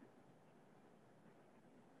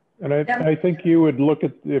 And I think you would look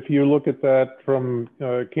at, if you look at that from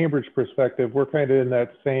Cambridge perspective, we're kind of in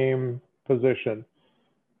that same position.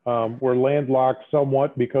 We're landlocked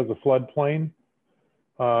somewhat because of floodplain.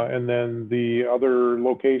 And then the other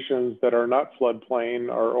locations that are not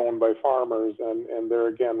floodplain are owned by farmers. And there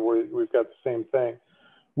again, we've got the same thing.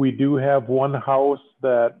 We do have one house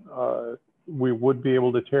that we would be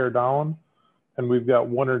able to tear down. And we've got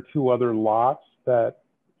one or two other lots that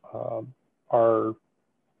are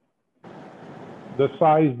the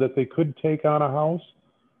size that they could take on a house.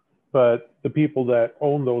 But the people that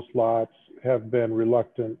own those lots have been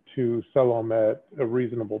reluctant to sell them at a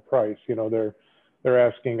reasonable price. You know, they're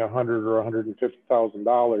asking $100,000 or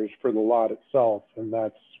 $150,000 for the lot itself, and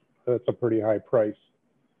that's a pretty high price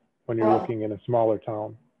when you're looking in a smaller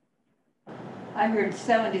town. I heard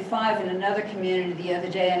 75 in another community the other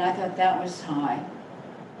day, and I thought that was high.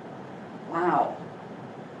 Wow.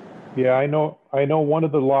 Yeah, I know one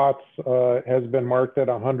of the lots has been marked at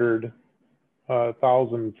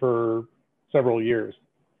 $100,000 for several years.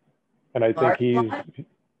 And I think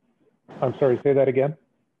I'm sorry, say that again?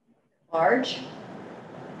 Large?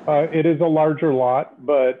 It is a larger lot,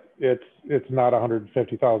 but it's not a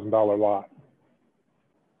 $150,000 lot.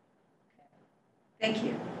 Thank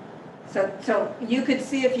you. So you could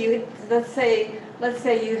see if you, let's say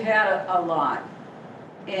you had a lot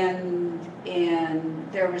and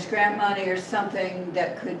there was grant money or something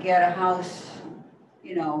that could get a house,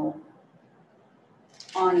 you know,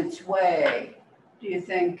 on its way. Do you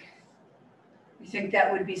think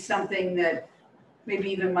that would be something that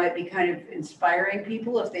maybe even might be kind of inspiring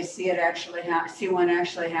people if they see it actually see one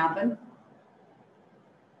actually happen?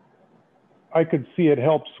 I could see it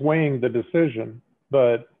help swaying the decision,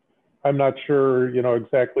 but I'm not sure, you know,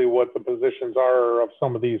 exactly what the positions are of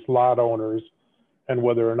some of these lot owners and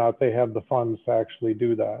whether or not they have the funds to actually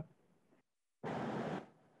do that.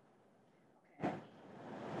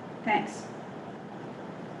 Thanks.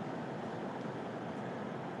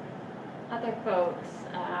 Other folks,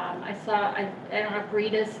 I don't know if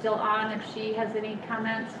Rita's still on, if she has any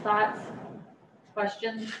comments, thoughts,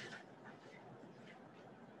 questions.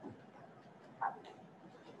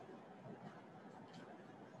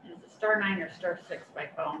 Is it star 9 or star 6 by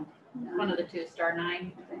phone? No. One of the two, star 9,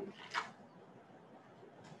 I think.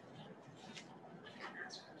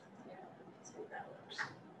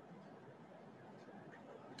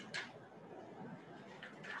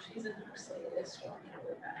 She's in her latest one.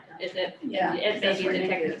 Is it? Yeah. It may be the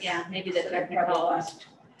technical. Yeah, maybe the technical.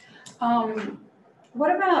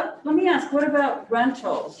 What about? Let me ask. What about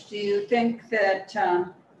rentals? Do you think that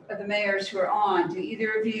of the mayors who are on, do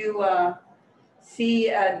either of you see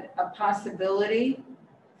a possibility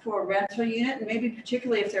for a rental unit, and maybe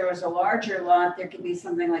particularly if there was a larger lot, there could be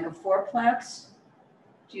something like a fourplex?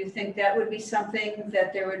 Do you think that would be something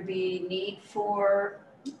that there would be need for,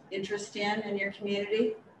 interest in your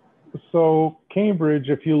community? So Cambridge,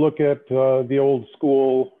 if you look at the old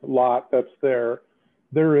school lot that's there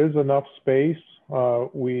is enough space.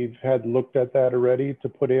 We've had looked at that already to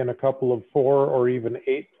put in a couple of 4 or even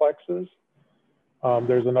 8 plexes.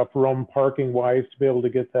 There's enough room parking wise to be able to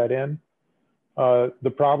get that in.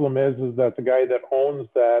 The problem is that the guy that owns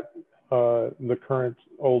that, the current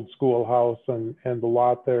old school house and the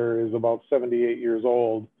lot there is about 78 years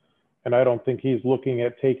old. And I don't think he's looking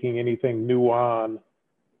at taking anything new on,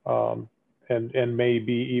 and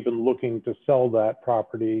maybe even looking to sell that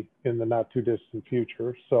property in the not too distant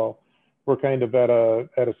future. So we're kind of at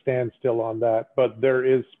a standstill on that, but there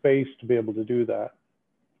is space to be able to do that.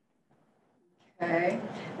 Okay.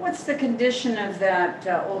 What's the condition of that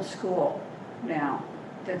old school now?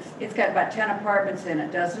 It's got about 10 apartments in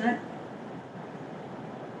it, doesn't it?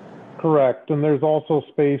 Correct. And there's also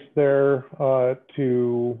space there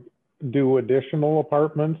to do additional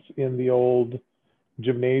apartments in the old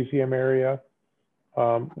gymnasium area.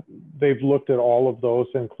 They've looked at all of those,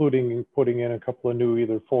 including putting in a couple of new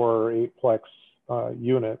either 4 or 8 plex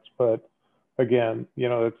units. But again, you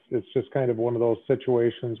know, it's just kind of one of those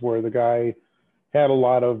situations where the guy had a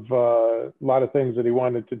lot of things that he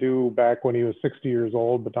wanted to do back when he was 60 years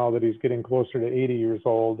old, but now that he's getting closer to 80 years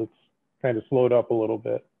old, it's kind of slowed up a little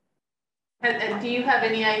bit. And do you have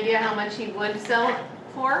any idea how much he would sell it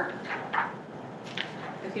for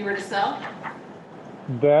if he were to sell?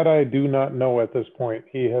 That I do not know at this point.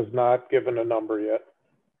 He has not given a number yet.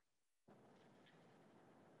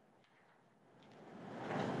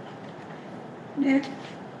 Nick?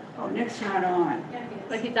 Oh, Nick's not on.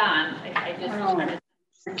 But he's on. I just wanted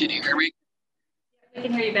to... Can you hear me? We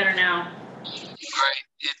can hear you better now. All right,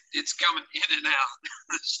 it's coming in and out.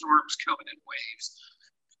 The storm's coming in waves.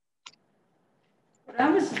 What I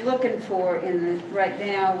was looking for right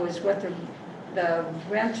now was what the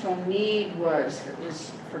rental need was that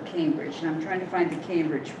was for Cambridge. And I'm trying to find the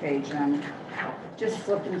Cambridge page. And I'm just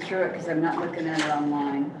flipping through it because I'm not looking at it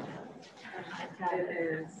online.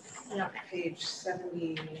 It is page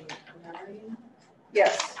 79.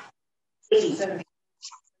 Yes. 80.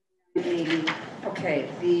 80. Okay,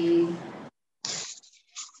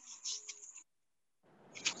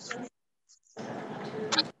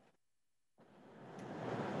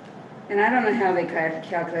 and I don't know how they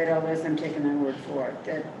calculate all this. I'm taking their word for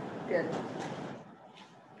it. That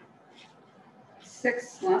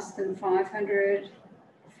 6 less than 500,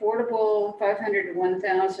 affordable 500 to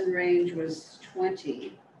 1,000 range was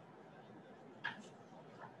 20.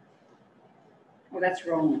 Oh, that's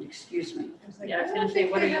Roland, excuse me. Yeah, I was going to say,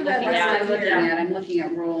 what are you looking at? I'm looking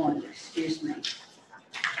at Roland, excuse me.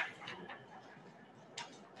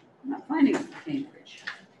 I'm not finding it for Cambridge.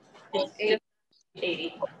 It's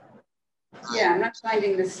 80. Yeah, I'm not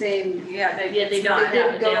finding the same. Yeah, they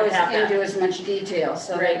don't go have into as much detail,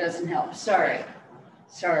 so that doesn't help. Sorry,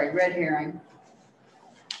 red herring.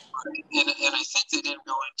 And I think they didn't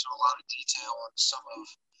go into a lot of detail on some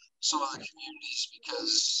of the communities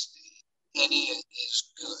because any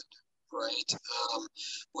is good, right?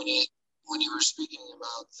 When you were speaking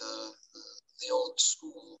about the old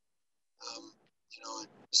school, you know,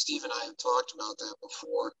 Steve and I have talked about that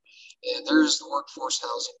before, and there's the workforce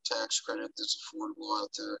housing tax credit that's affordable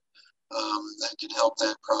out there. That could help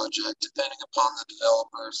that project, depending upon the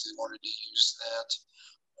developer, if they wanted to use that.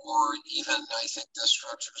 Or even, I think this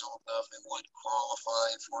structure is old enough, it would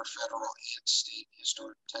qualify for federal and state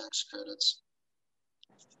historic tax credits.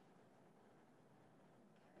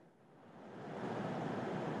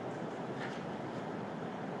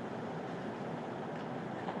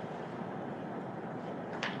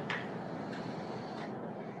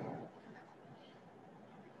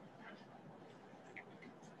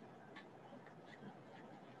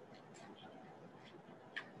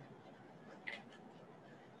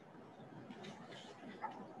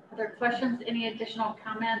 Other questions? Any additional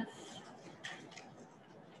comments?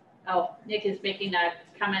 Oh, Nick is making a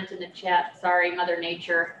comment in the chat. Sorry, Mother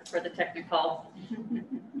Nature, for the technical. Yeah,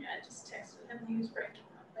 I just texted him. He was breaking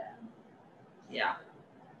up bad. Yeah.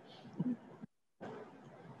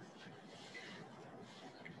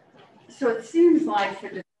 So it seems like for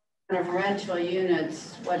the of rental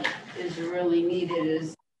units, what is really needed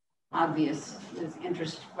is obvious, is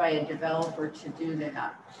interest by a developer to do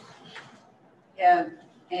that. Yeah,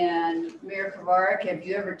 and Mayor Kovarik, have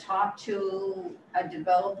you ever talked to a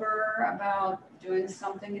developer about doing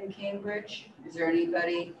something in Cambridge? Is there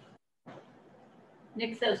anybody?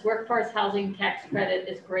 Nick says workforce housing tax credit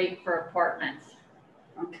is great for apartments.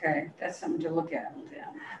 Okay, that's something to look at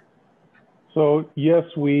then. So yes,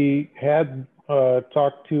 we had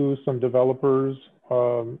talked to some developers,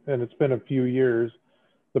 and it's been a few years.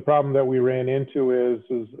 The problem that we ran into is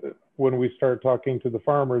when we start talking to the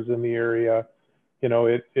farmers in the area, you know,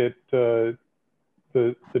 the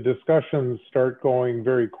discussions start going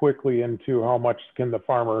very quickly into how much can the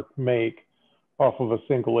farmer make off of a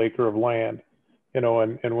single acre of land, you know,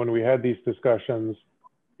 and when we had these discussions,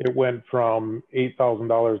 it went from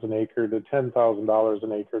 $8,000 an acre to $10,000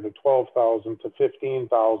 an acre to $12,000 to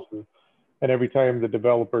 $15,000. And every time the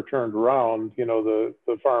developer turned around, you know,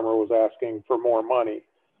 the farmer was asking for more money.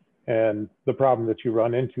 And the problem that you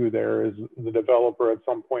run into there is the developer at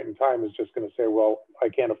some point in time is just going to say, well, I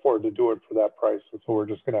can't afford to do it for that price. And so we're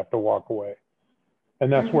just going to have to walk away.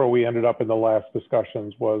 And that's where we ended up in the last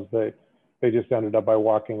discussions, was they just ended up by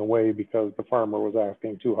walking away because the farmer was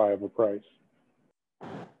asking too high of a price.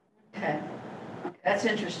 Okay, that's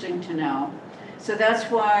interesting to know. So that's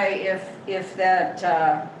why if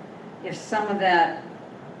some of that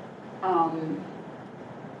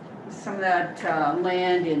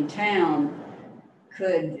land in town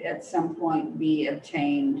could at some point be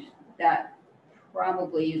obtained, that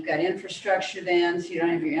probably you've got infrastructure then, so you don't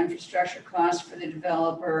have your infrastructure costs for the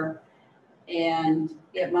developer, and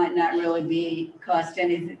it might not really be cost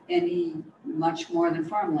any much more than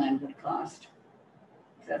farmland would cost.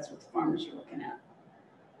 That's what the farmers are looking at.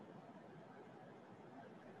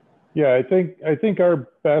 Yeah, I think our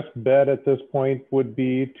best bet at this point would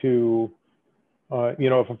be to, you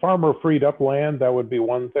know, if a farmer freed up land, that would be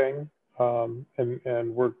one thing.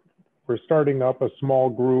 And we're starting up a small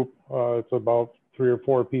group. It's about 3 or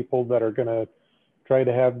 4 people that are going to try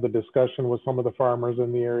to have the discussion with some of the farmers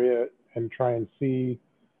in the area and try and see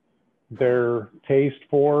their taste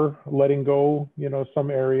for letting go, you know, some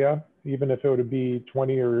area, even if it would be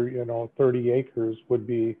 20 or, you know, 30 acres would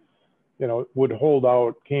be, you know, would hold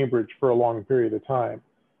out Cambridge for a long period of time.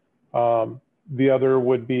 The other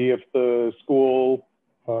would be if the school,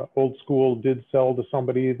 old school, did sell to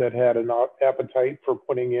somebody that had an appetite for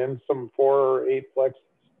putting in some 4 or 8 plexes,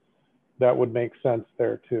 that would make sense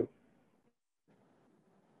there too.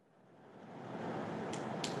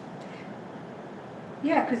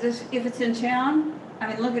 Yeah, because if it's in town, I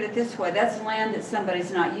mean, look at it this way, that's land that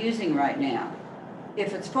somebody's not using right now.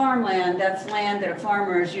 If it's farmland, that's land that a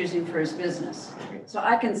farmer is using for his business. So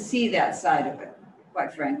I can see that side of it,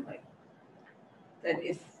 quite frankly. That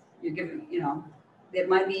if you're giving, you know, it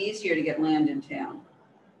might be easier to get land in town.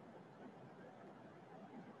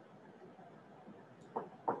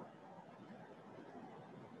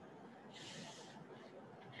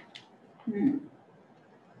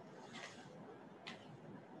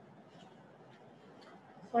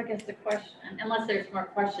 So I guess the question, unless there's more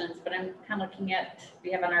questions, but I'm kind of looking at,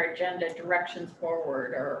 we have on our agenda directions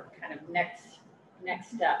forward or kind of next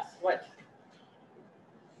steps. What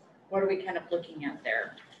are we kind of looking at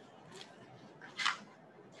there?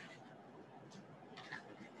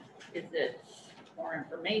 Is it more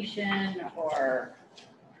information or?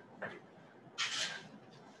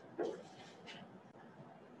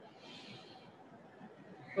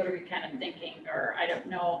 what are we kind of thinking? Or I don't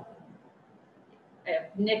know if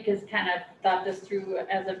Nick has kind of thought this through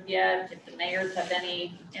as of yet, if the mayors have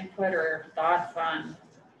any input or thoughts on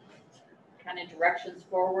kind of directions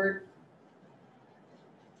forward.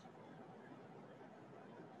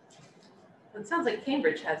 It sounds like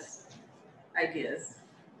Cambridge has ideas.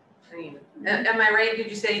 I mean, am I right? Did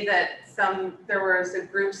you say that there was a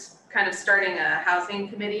groups kind of starting a housing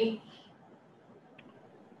committee?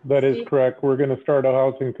 That is correct. We're going to start a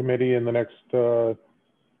housing committee in the next,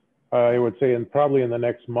 I would say probably in the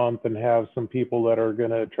next month, and have some people that are going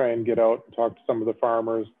to try and get out and talk to some of the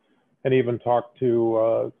farmers, and even talk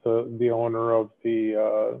to the owner of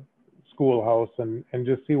the schoolhouse, and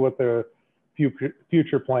just see what the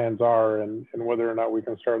future plans are, and whether or not we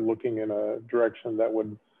can start looking in a direction that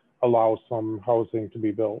would allow some housing to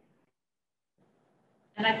be built.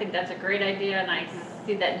 And I think that's a great idea, and I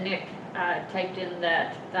see that Nick typed in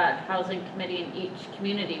that housing committee in each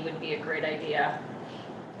community would be a great idea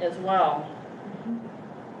as well.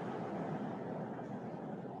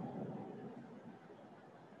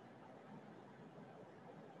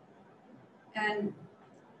 And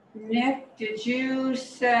Nick, did you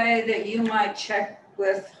say that you might check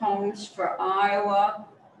with Homes for Iowa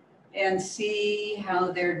and see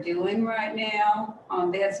how they're doing right now?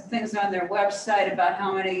 They had some things on their website about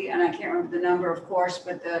how many, and I can't remember the number, of course,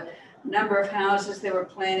 but the number of houses they were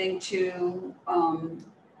planning to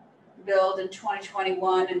build in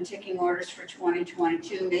 2021 and taking orders for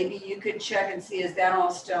 2022. Maybe you could check and see, is that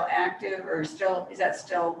all still active, or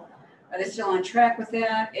are they still on track with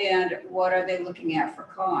that? And what are they looking at for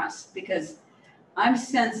costs? Because I'm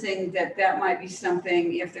sensing that might be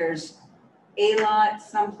something, if there's a lot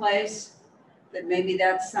someplace, that maybe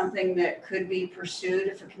that's something that could be pursued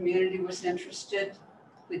if a community was interested.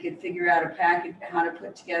 We could figure out a package, how to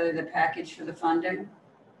put together the package for the funding.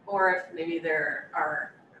 Or if maybe there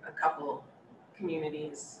are a couple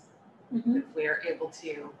communities, if we are able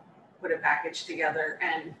to put a package together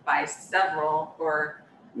and buy several, or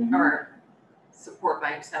support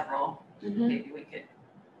buying several, maybe we could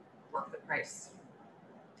work the price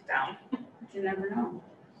down. You never know.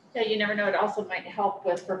 Yeah, you never know. It also might help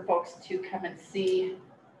for folks to come and see,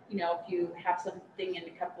 you know, if you have something in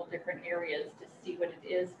a couple different areas, to see what it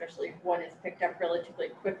is, especially if one is picked up relatively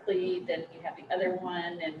quickly, then you have the other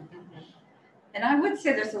one. And I would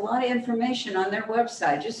say there's a lot of information on their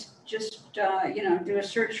website. Just you know, do a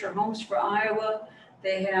search for Homes for Iowa.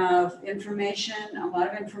 They have information, a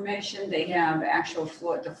lot of information. They have actual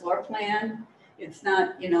the floor plan. It's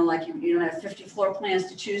not, you know, like you don't have 50 floor plans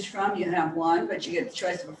to choose from. You have one, but you get the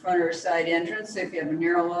choice of a front or a side entrance. So if you have a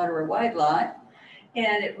narrow lot or a wide lot,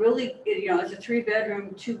 and it really, you know, it's a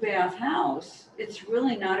 3-bedroom, 2-bath house. It's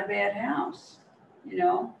really not a bad house, you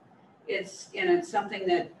know. It's something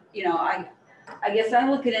that, you know, I guess I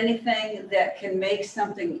look at anything that can make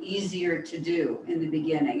something easier to do in the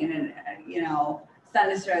beginning, and you know, it's not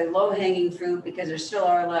necessarily low-hanging fruit because there still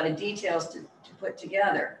are a lot of details to put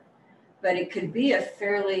together. But it could be a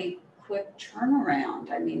fairly quick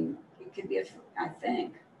turnaround. I mean, it could be I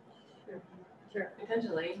think. Sure.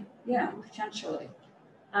 Potentially. Yeah, potentially.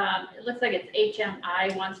 It looks like it's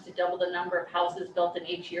HMI wants to double the number of houses built in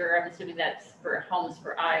each year. I'm assuming that's for Homes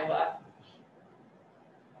for Iowa.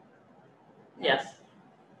 Yes,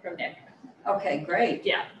 from Nick. Okay, great.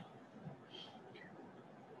 Yeah.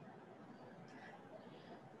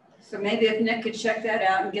 So maybe if Nick could check that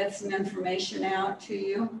out and get some information out to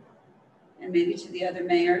you, and maybe to the other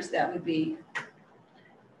mayors, that would be.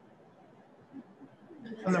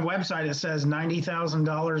 On the website, it says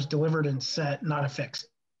 $90,000 delivered and set, not affixed.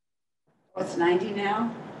 Oh, it's 90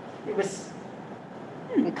 now? It was.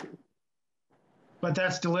 But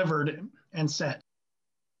that's delivered and set.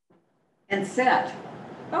 And set.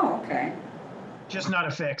 Oh, okay. Just not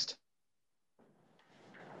affixed.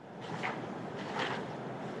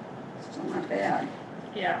 Still not bad.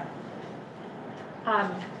 Yeah.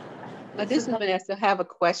 This is Vanessa. I have a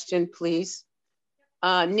question, please.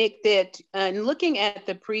 Nick, that looking at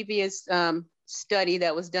the previous study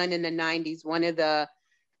that was done in the 90s, one of the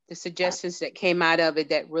suggestions that came out of it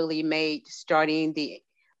that really made starting the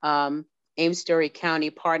Ames-Story County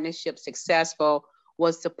Partnership successful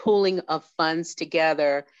was the pooling of funds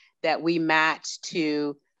together that we matched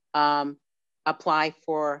to apply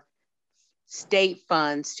for state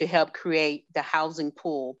funds to help create the housing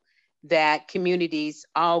pool that communities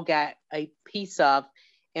all got a piece of.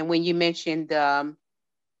 And when you mentioned the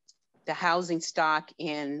housing stock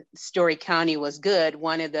in Story County was good,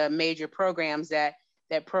 one of the major programs that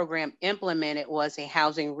program implemented was a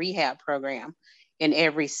housing rehab program in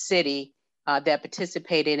every city that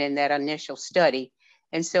participated in that initial study.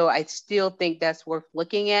 And so I still think that's worth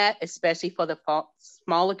looking at, especially for the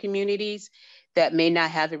smaller communities that may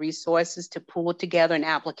not have the resources to pull together an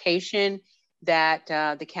application that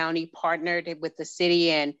the county partnered with the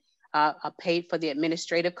city and paid for the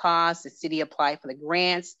administrative costs. The city applied for the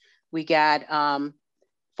grants. We got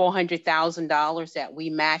 $400,000 that we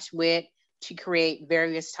matched with to create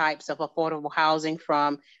various types of affordable housing,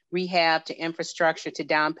 from rehab to infrastructure to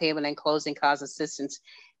down payment and closing cost assistance.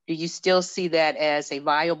 Do you still see that as a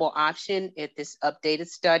viable option at this updated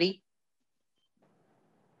study?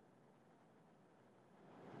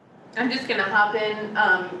 I'm just gonna hop in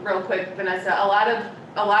real quick, Vanessa. A lot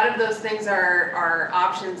of those things are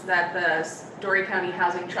options that the Story County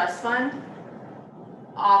Housing Trust Fund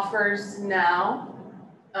offers now.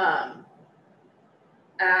 And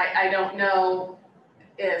I don't know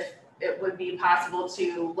if it would be possible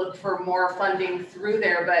to look for more funding through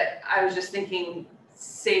there, but I was just thinking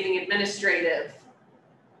saving administrative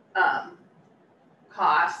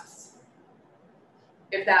costs,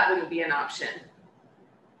 if that wouldn't be an option.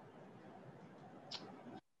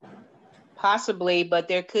 Possibly, but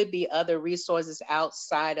there could be other resources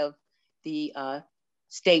outside of the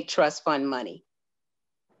state trust fund money.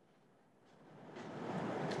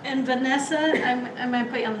 And Vanessa, I might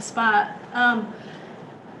put you on the spot.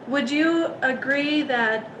 Would you agree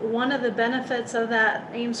that one of the benefits of that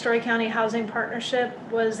Ames Story County Housing Partnership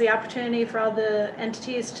was the opportunity for all the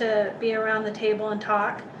entities to be around the table and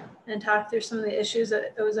talk through some of the issues?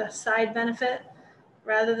 That it was a side benefit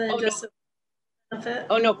rather than just a benefit?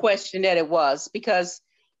 Oh, no question that it was, because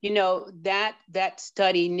you know that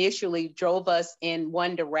study initially drove us in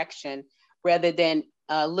one direction rather than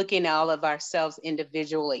looking at all of ourselves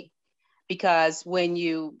individually. Because when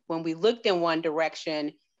we looked in one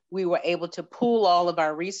direction, we were able to pool all of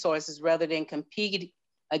our resources rather than compete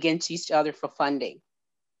against each other for funding.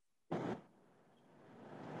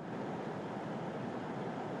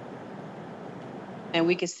 And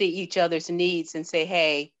we could see each other's needs and say,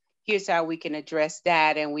 hey, here's how we can address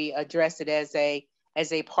that. And we address it as a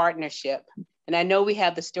partnership. And I know we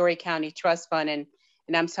have the Story County Trust Fund, and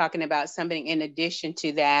I'm talking about something in addition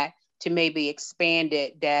to that to maybe expand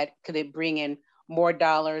it, that could bring in more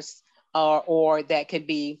dollars or that could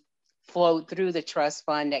be flowed through the trust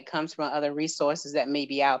fund that comes from other resources that may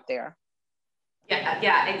be out there.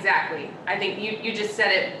 Yeah, exactly. I think you just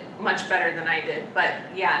said it much better than I did, but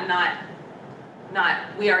yeah,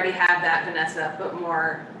 not we already have that, Vanessa, but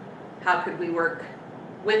more how could we work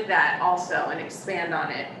with that also and expand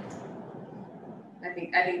on it? I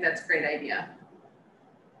think that's a great idea.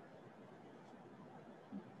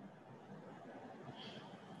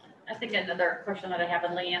 I think another question that I have,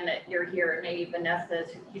 and Leanne, that you're here, and maybe Vanessa,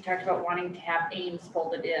 is you talked about wanting to have Ames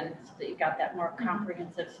folded in so that you've got that more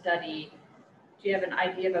comprehensive study. Do you have an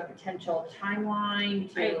idea of a potential timeline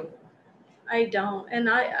to? I don't, and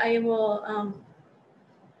I will,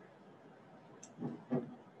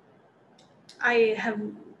 I have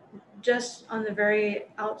just on the very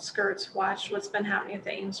outskirts watched what's been happening at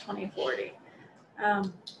the Ames 2040,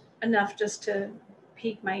 enough just to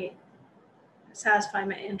satisfy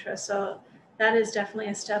my interest. So that is definitely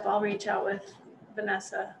a step. I'll reach out with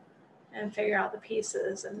Vanessa and figure out the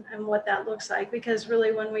pieces and what that looks like, because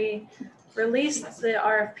really when we released the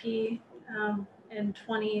RFP in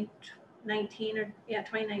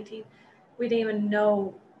 2019, we didn't even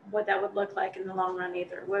know what that would look like in the long run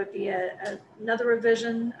either. Would it be another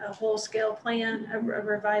revision, a whole scale plan, a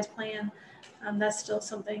revised plan? That's still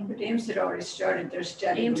something. But Ames had already started their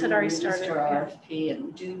study. Ames had already started their RFP,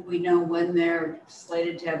 and do we know when they're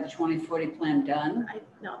slated to have the 2040 plan done? I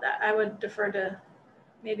know that. I would defer to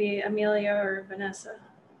maybe Amelia or Vanessa.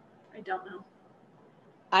 I don't know.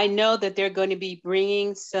 I know that they're going to be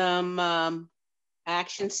bringing some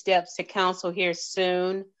action steps to council here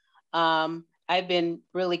soon. I've been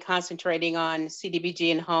really concentrating on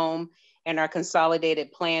CDBG and home and our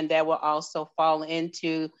consolidated plan that will also fall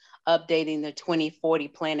into updating the 2040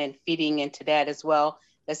 plan and feeding into that as well.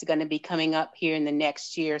 That's going to be coming up here in the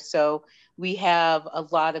next year. So we have a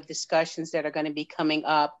lot of discussions that are going to be coming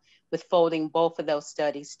up with folding both of those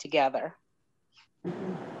studies together.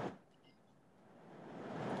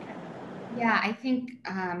 Yeah, I think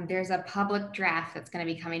there's a public draft that's going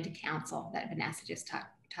to be coming to council that Vanessa just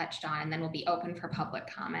touched on, and then will be open for public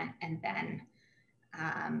comment. And then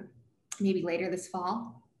maybe later this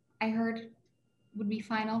fall, I heard, would be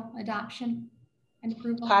final adoption and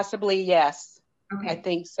approval? Possibly, yes. Okay. I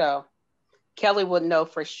think so. Kelly would know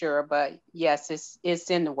for sure, but yes, it's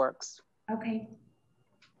in the works. Okay.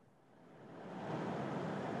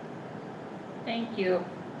 Thank you.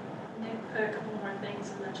 Nick put a couple more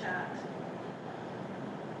things in the chat.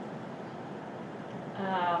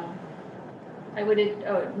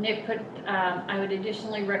 Nick put, I would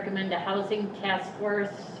additionally recommend a housing task force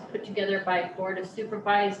put together by Board of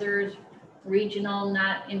Supervisors, regional,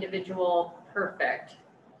 not individual, perfect.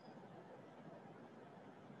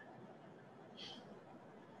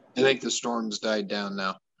 I think the storm's died down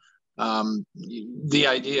now. The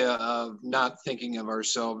idea of not thinking of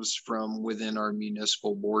ourselves from within our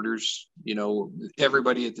municipal borders, you know,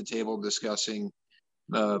 everybody at the table discussing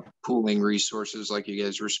pooling resources like you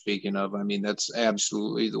guys were speaking of. I mean, that's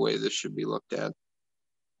absolutely the way this should be looked at.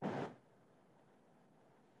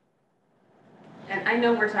 And I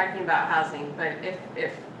know we're talking about housing, but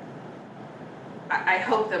if I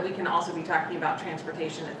hope that we can also be talking about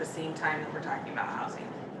transportation at the same time that we're talking about housing.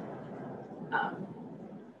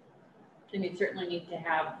 Then you certainly need to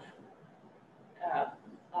have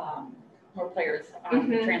more players on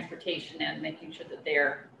transportation and making sure that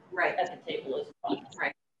they're right at the table as well.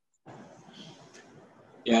 Right.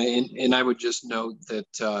 Yeah, and I would just note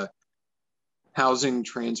that housing,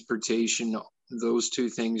 transportation, those two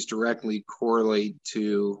things directly correlate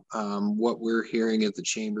to what we're hearing at the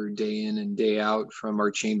chamber day in and day out from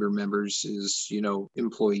our chamber members is, you know,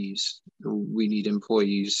 employees. We need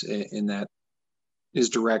employees, and that is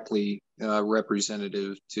directly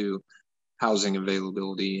representative to housing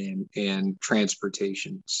availability and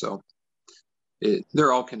transportation. So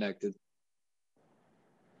they're all connected.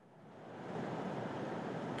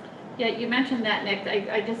 Yeah, you mentioned that, Nick.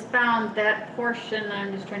 I just found that portion,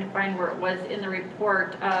 I'm just trying to find where it was in the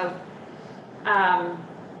report of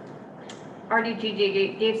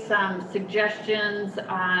RDGJ gave some suggestions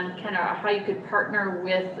on kind of how you could partner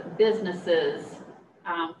with businesses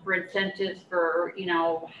for incentives for, you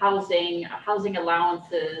know, housing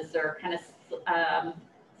allowances, or kind of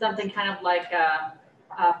something kind of like a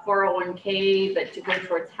 401k, but to go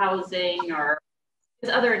towards housing, or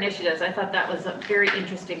there's other initiatives. I thought that was very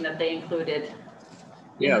interesting that they included.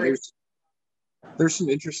 Yeah, there's some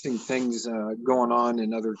interesting things going on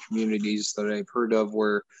in other communities that I've heard of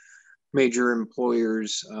where major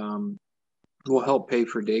employers will help pay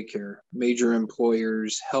for daycare. Major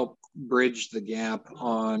employers help bridge the gap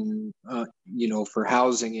on, you know, for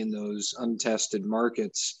housing in those untested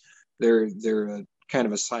markets. They're a kind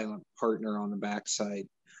of a silent partner on the backside.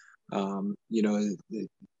 You know,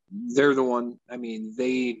 they're the one, I mean,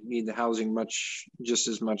 they need the housing just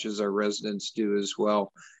as much as our residents do as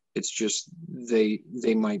well. It's just they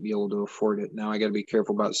might be able to afford it. Now I got to be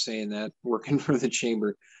careful about saying that working for the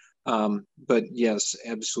chamber. But yes,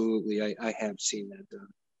 absolutely, I have seen that done.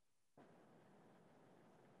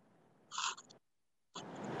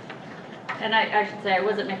 And I should say I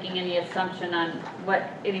wasn't making any assumption on what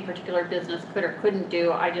any particular business could or couldn't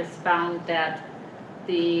do. I just found that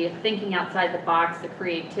the thinking outside the box, the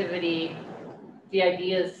creativity, the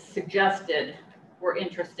ideas suggested were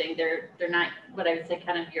interesting. They're not what I would say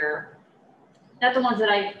kind of not the ones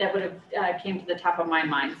that would have came to the top of my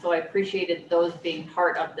mind. So I appreciated those being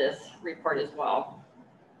part of this report as well.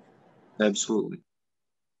 Absolutely.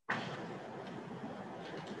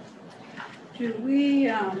 Do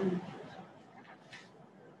we,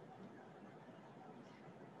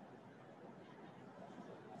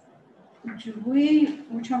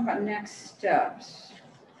 we're talking about next steps.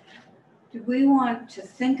 Do we want to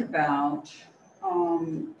think about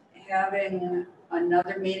having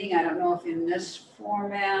another meeting? I don't know if in this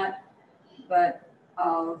format, but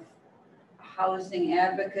of housing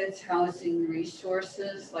advocates, housing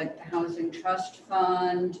resources, like the Housing Trust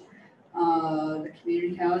Fund, the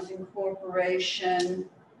Community Housing Corporation,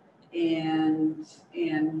 and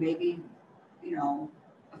maybe, you know,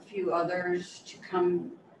 a few others to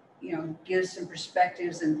come, you know, give some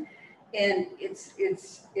perspectives, and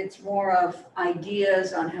it's more of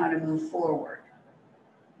ideas on how to move forward.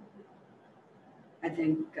 I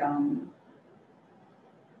think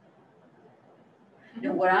you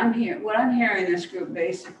know, what I'm hearing this group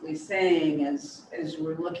basically saying is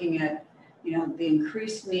we're looking at, you know, the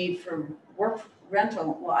increased need for work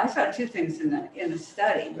rental. Well, I saw two things in the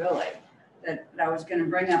study really that I was going to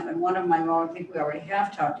bring up, and one of them I think we already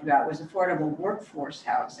have talked about was affordable workforce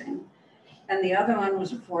housing, and the other one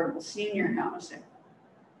was affordable senior housing.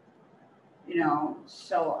 You know,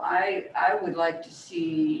 so I would like to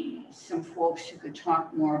see some folks who could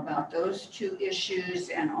talk more about those two issues,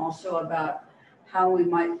 and also about how we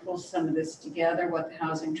might pull some of this together, what the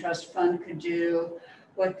Housing Trust Fund could do,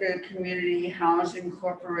 what the Community Housing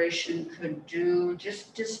Corporation could do,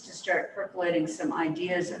 just to start percolating some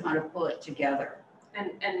ideas on how to pull it together.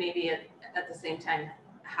 And maybe at the same time,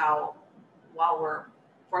 how, while we're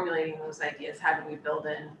formulating those ideas, how do we build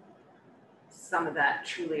in some of that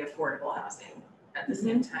truly affordable housing at the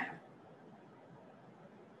same time?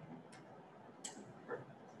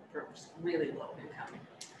 for really low income.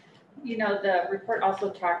 You know, the report also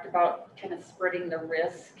talked about kind of spreading the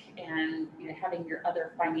risk and, you know, having your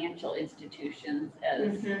other financial institutions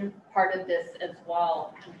as part of this as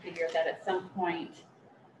well. And figure that at some point,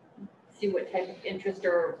 see what type of interest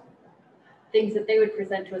or things that they would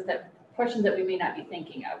present to us, that questions that we may not be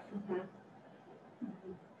thinking of.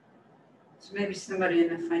 So maybe somebody in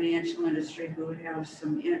the financial industry who would have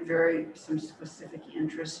some specific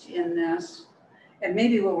interest in this. And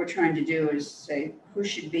maybe what we're trying to do is say who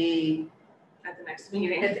should be at the next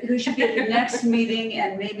meeting. Who should be at the next meeting,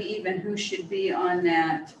 and maybe even who should be on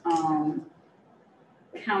that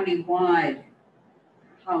county-wide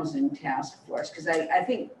housing task force. Because I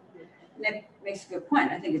think Nick makes a good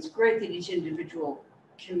point. I think it's great that each individual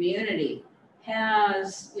community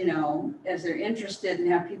has, you know, as they're interested and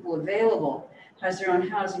have people available, has their own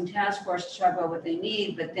housing task force to talk about what they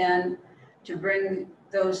need, but then to bring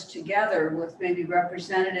those together with maybe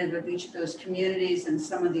representative of each of those communities and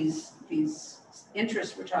some of these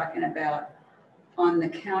interests we're talking about on the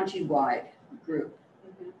county-wide group.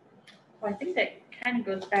 Well, I think that kind of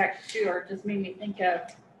goes back to, or just made me think of,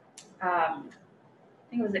 I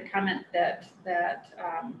think it was a comment that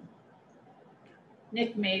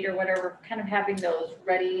Nick made or whatever, kind of having those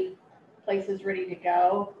places ready to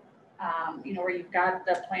go, you know, where you've got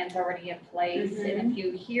the plans already in place. And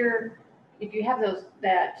if you have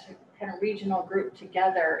that kind of regional group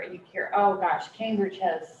together and you hear, oh gosh, Cambridge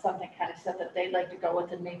has something kind of stuff that they'd like to go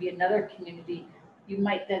with, and maybe another community, you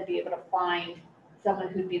might then be able to find someone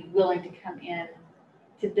who'd be willing to come in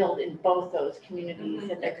to build in both those communities,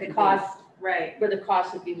 and that could cost, right, where the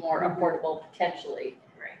cost would be more affordable potentially.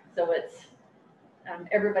 Right. So it's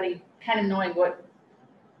everybody kind of knowing what,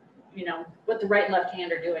 you know, what the right and left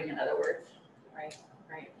hand are doing, in other words. Right,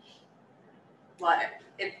 right. Well,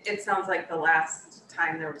 it sounds like the last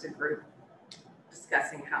time there was a group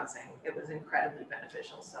discussing housing, it was incredibly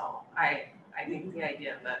beneficial. So I think the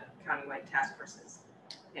idea of the countywide task force is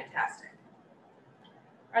fantastic.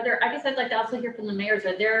 Are there, I guess I'd like to also hear from the mayors,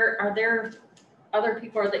 are there other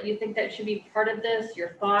people that you think that should be part of this?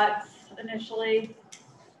 Your thoughts initially?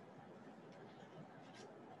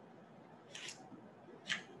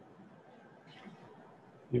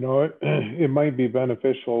 You know, it might be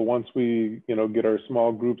beneficial once we, you know, get our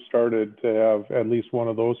small group started to have at least one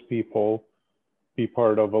of those people be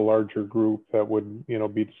part of a larger group that would, you know,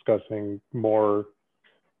 be discussing more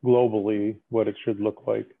globally what it should look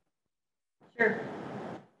like. Sure.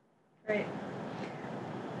 Great.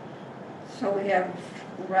 So we have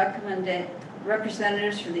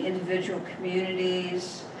representatives from the individual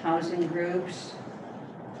communities, housing groups,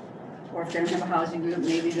 or if they don't have a housing group,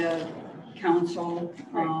 maybe the council.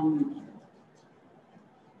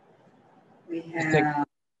 We have.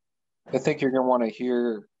 I think you're going to want to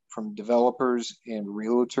hear from developers and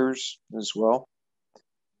realtors as well.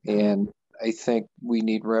 And I think we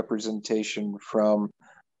need representation from,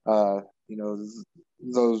 you know,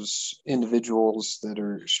 those individuals that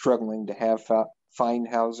are struggling to find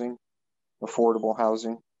housing, affordable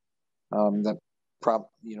housing.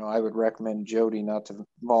 You know, I would recommend Jody not to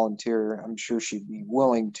volunteer. I'm sure she'd be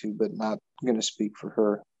willing to, but not going to speak for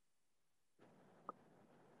her.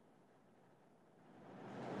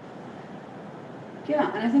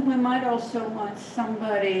 Yeah, and I think we might also want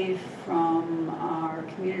somebody from our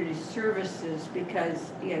community services,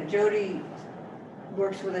 because Jody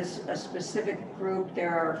works with a specific group.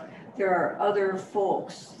 There are other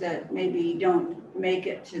folks that maybe don't make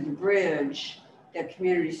it to the bridge that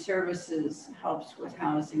community services helps with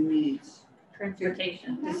housing needs.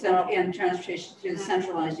 Transportation. And transportation through the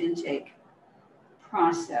centralized intake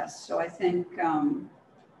process. So I think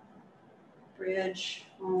bridge,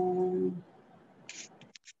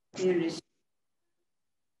 communities.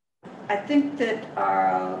 I think that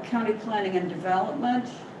our county planning and development,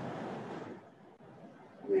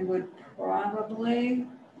 we would probably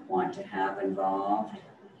want to have involved.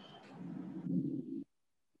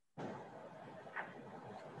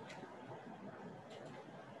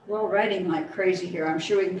 We're all writing like crazy here. I'm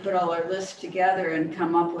sure we can put all our lists together and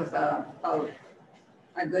come up with a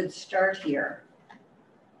good start here.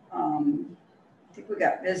 I think we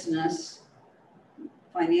got business,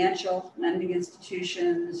 financial, lending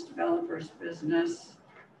institutions, developers, business.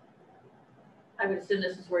 I would assume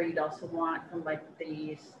this is where you'd also want from like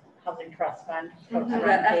the housing trust fund. I've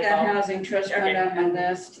got housing trust fund on my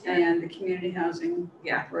list, and the community housing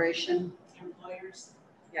operation. Employers.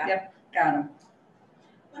 Yeah. Yep, got them.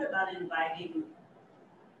 What about inviting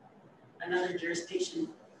another jurisdiction?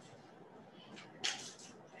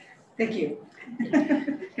 Thank you.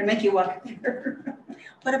 Can make you walk there.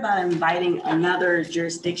 What about inviting another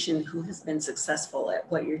jurisdiction who has been successful at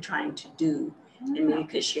what you're trying to do, and maybe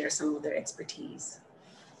could share some of their expertise?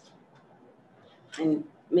 And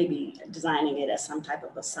maybe designing it as some type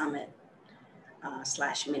of a summit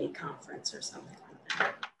 / mini conference or something like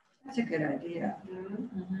that. That's a good idea.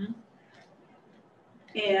 Mm-hmm.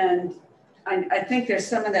 And I think there's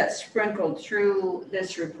some of that sprinkled through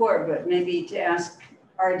this report, but maybe to ask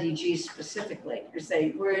RDG specifically, or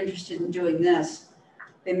say, we're interested in doing this.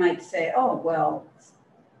 They might say, oh, well,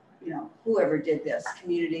 you know, whoever did this,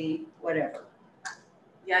 community, whatever.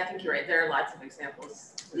 Yeah, I think you're right. There are lots of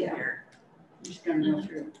examples here. I'm just gonna go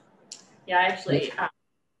through. Yeah, actually, some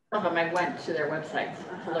of them I went to their websites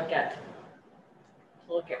to look at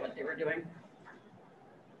what they were doing.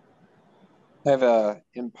 I have a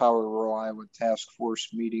Empower Rural Iowa Task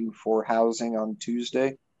Force meeting for housing on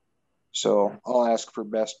Tuesday. So I'll ask for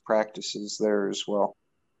best practices there as well.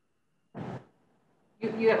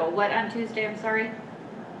 You have a what on Tuesday, I'm sorry?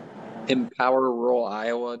 Empower Rural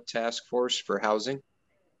Iowa Task Force for housing.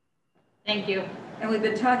 Thank you. And we've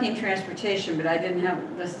been talking transportation, but I didn't have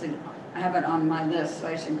it listed. I have it on my list, so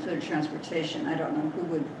I just included transportation. I don't know who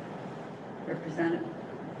would represent it.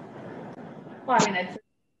 Well, I mean, it's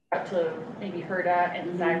up to maybe Herda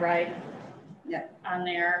and Zyride on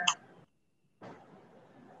there.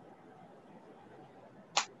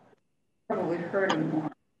 Probably Herda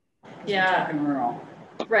more. Yeah. Talking rural.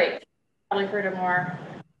 Right. Probably Herda more.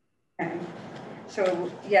 Okay.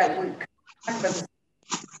 So, yeah, we talked about this.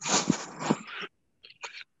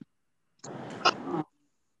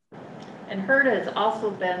 And Herda has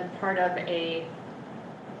also been part of a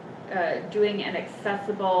doing an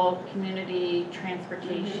accessible community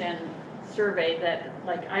transportation survey that,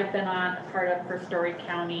 like, I've been on part of for Story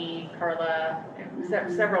County, Carla,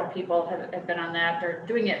 several people have been on that. They're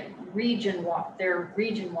doing it they're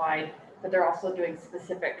region-wide, but they're also doing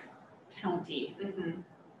specific county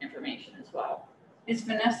information as well. Is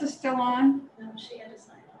Vanessa still on? No, she had to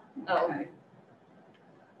sign on. Oh. Okay.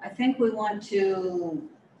 I think we want to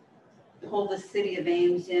pull the city of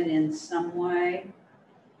Ames in some way.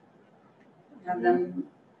 Have them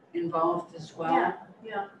involved as well.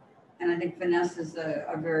 Yeah. And I think Vanessa's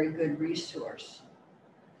a very good resource.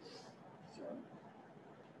 So.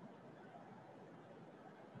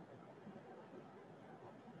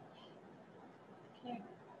 Okay.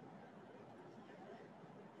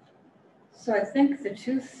 So I think the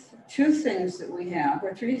two things that we have,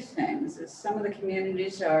 or three things, is some of the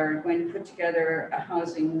communities are going to put together a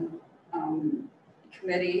housing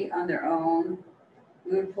committee on their own.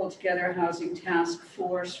 We would pull together a housing task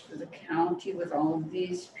force for the county with all of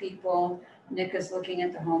these people. Nick is looking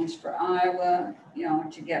at the Homes for Iowa, you know,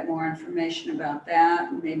 to get more information about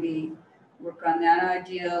that and maybe work on that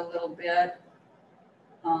idea a little bit.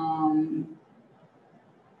 So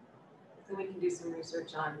we can do some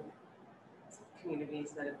research on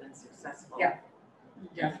communities that have been successful. Yeah,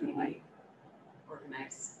 definitely.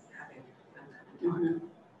 Organize having them come and talk.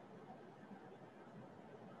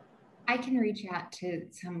 I can reach out to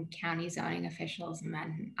some county zoning officials and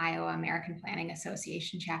then Iowa American Planning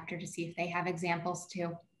Association chapter to see if they have examples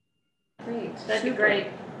too. Great. That'd be great.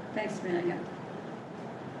 Thanks, Megan.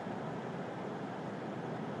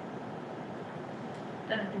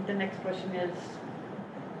 Then I think the next question is,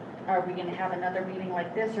 are we going to have another meeting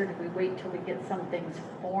like this, or do we wait till we get some things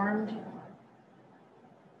formed?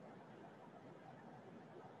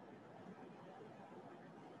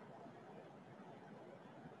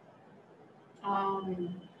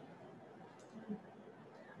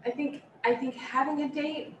 I think having a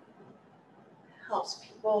date helps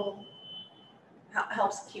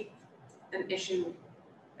keep an issue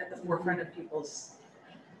at the forefront of people's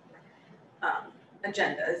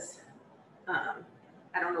agendas.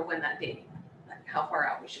 I don't know when that date, like how far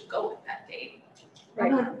out we should go with that date.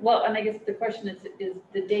 Right. Well, and I guess the question is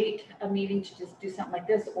the date a meeting to just do something like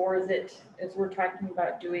this, or is it, as we're talking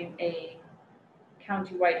about doing a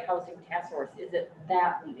countywide housing task force, is it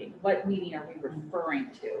that meeting? What meeting are we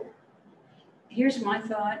referring to? Here's my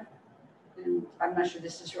thought, and I'm not sure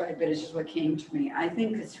this is right, but it's just what came to me. I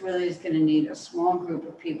think this really is going to need a small group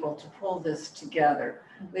of people to pull this together.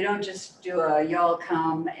 We don't just do a y'all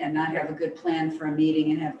come and not have a good plan for a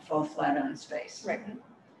meeting and have it fall flat on its face. Right.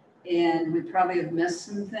 And we probably have missed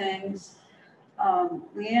some things.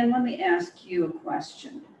 Leanne, let me ask you a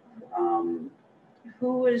question.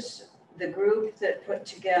 Who was the group that put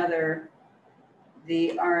together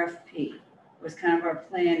the RFP? It was kind of our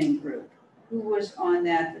planning group. Who was on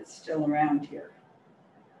that that's still around here?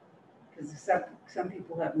 Because some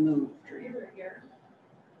people have moved. You were here.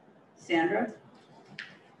 Sandra?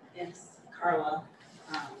 Yes, Carla.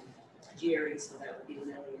 Jerry, so that would be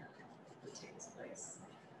Amelia who takes place.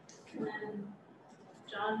 And then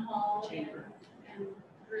John Hall Chamber. and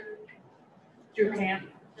Drew Camp.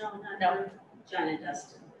 no, not No. Drew. John and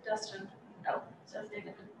Dustin. Dustin. Oh. So they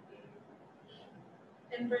could be.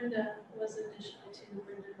 And Brenda was initially too.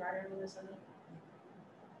 Brenda Ryder was a.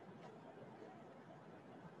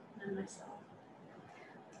 And myself.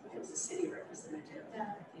 It was a city representative, Yeah.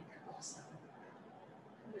 I think also.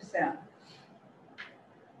 Who's that?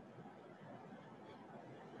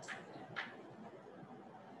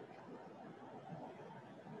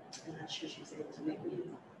 I'm not sure she was able to make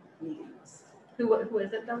meetings. Who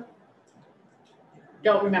is it though?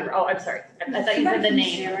 Don't remember. Oh, I'm sorry. I thought you said the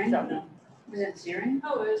name. So. Was it Searing?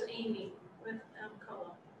 Oh, it was Amy with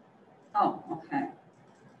Cola. Oh, okay.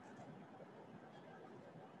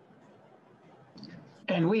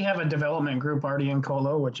 And we have a development group already in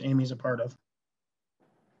Colo, which Amy's a part of.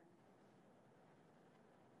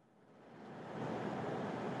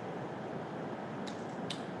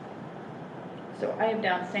 So I have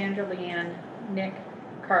down Sandra, Leanne, Nick,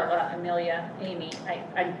 Carla, Amelia, Amy.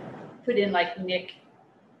 I put in like Nick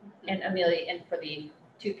and Amelia in for the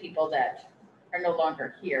 2 people that are no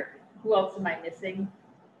longer here. Who else am I missing?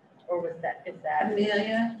 Or is that?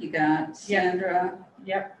 Amelia, you got Sandra.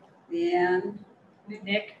 Yep. Leanne.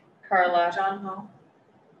 Nick, Carla. John Hall.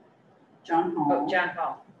 John Hall. Oh, John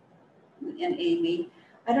Hall. And Amy.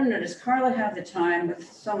 I don't know, does Carla have the time with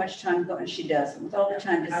so much time going? She doesn't, with all the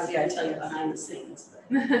time to I was see. going to tell you behind the scenes.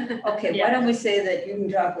 Okay, Yeah. why don't we say that you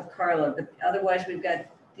can talk with Carla, but otherwise we've got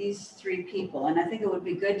these 3 people. And I think it would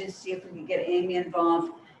be good to see if we could get Amy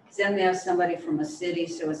involved, because then we have somebody from a city,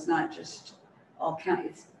 so it's not just all county,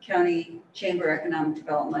 it's county chamber economic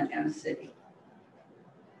development and a city.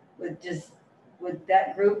 Would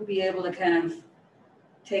that group be able to kind of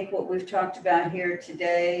take what we've talked about here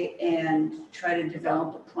today and try to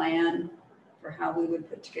develop a plan for how we would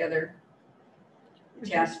put together the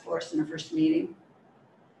task force in the first meeting?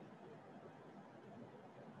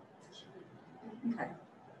 Okay.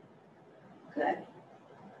 Good.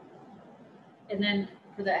 And then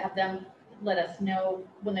for that, have them let us know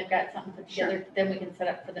when they've got something put together, then we can set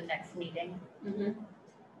up for the next meeting.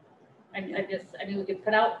 I mean, we could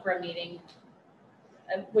put out for a meeting,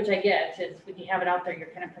 which I get is when you have it out there, you're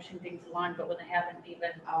kind of pushing things along, but when they haven't even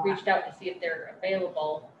reached out to see if they're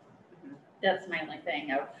available, that's my only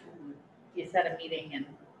thing of you set a meeting and.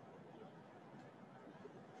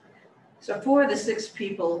 So 4 of the 6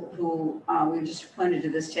 people who we just appointed to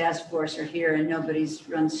this task force are here and nobody's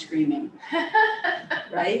run screaming,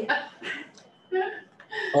 right?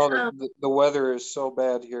 Oh, the weather is so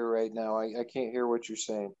bad here right now. I can't hear what you're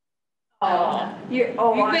saying. I'm sorry.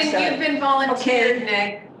 You've been volunteered,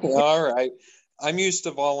 Nick. All right. I'm used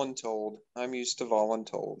to voluntold.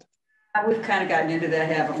 We've kind of gotten into that,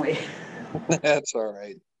 haven't we? That's all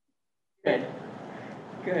right. Good.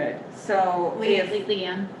 So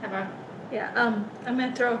Leanne, how about? Yeah, I'm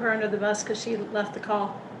gonna throw her under the bus because she left the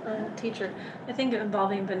call, teacher. I think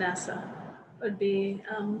involving Vanessa would be,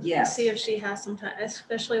 Yes. see if she has some time,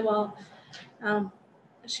 especially while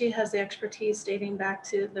she has the expertise dating back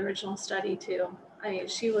to the original study too.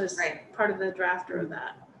 She was part of the drafter of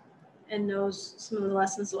that and knows some of the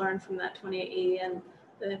lessons learned from that 28E and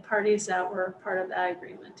the parties that were part of that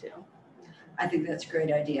agreement too. I think that's a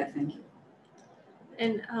great idea. Thank you.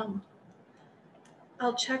 And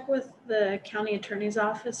I'll check with the county attorney's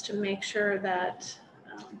office to make sure that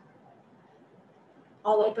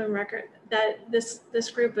all open record, that this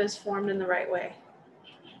group is formed in the right way.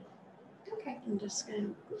 Okay. I'm just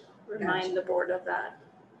going to remind the board of that.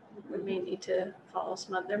 We may need to follow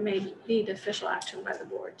there may need official action by the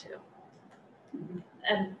board too.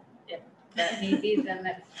 And if that may be, then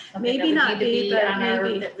that's something Maybe that not would need to be, be but on our,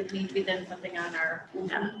 maybe. that would need to be then something on our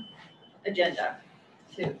agenda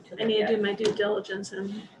to I need to do my due diligence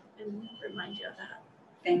and remind you of that.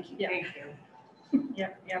 Thank you. Yeah. Thank you.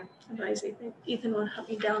 Yep. Otherwise, I think Ethan will help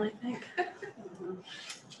me down, I think.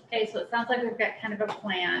 Okay, so it sounds like we've got kind of a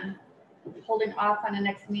plan, holding off on the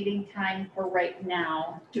next meeting time for right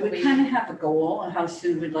now. Do we kind of have a goal on how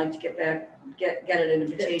soon we'd like to get an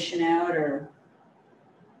invitation out, or?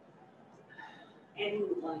 And we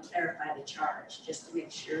would want to clarify the charge, just to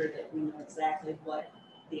make sure that we know exactly what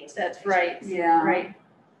the expectation That's right. is. Yeah. Right.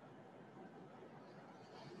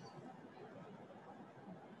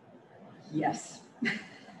 Yes,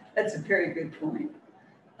 that's a very good point.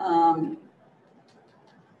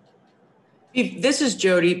 This is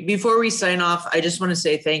Jody. Before we sign off, I just want to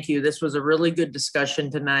say thank you. This was a really good discussion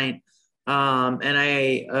tonight. And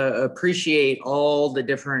I appreciate all the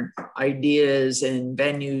different ideas and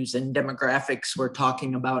venues and demographics we're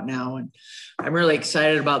talking about now. And I'm really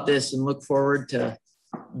excited about this and look forward to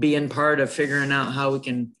being part of figuring out how we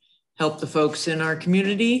can help the folks in our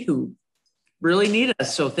community who really need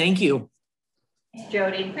us. So thank you.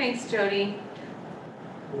 Jody. Thanks, Jody.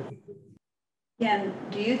 And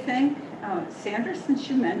do you think, Sandra, since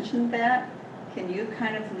you mentioned that, can you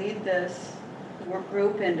kind of lead this work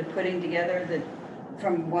group into putting together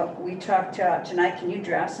from what we talked about tonight, can you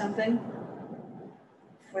draft something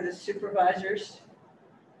for the supervisors?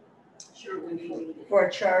 Sure, when do you need it? For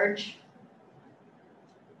a charge?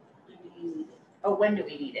 When do you need it? Oh, when do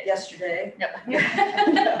we need it? Yesterday? No.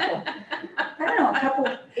 No. I don't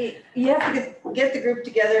know, you have to get the group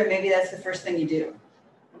together, and maybe that's the first thing you do,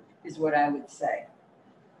 is what I would say.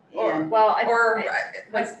 Was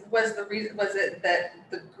it that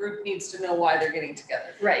the group needs to know why they're getting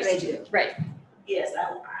together? Right. They do. Right. Yes,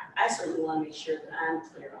 I certainly want to make sure that I'm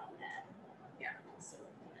clear on that. Yeah. So,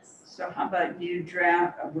 yes. So how about you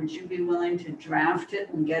would you be willing to draft it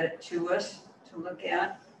and get it to us to look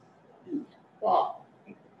at? Well,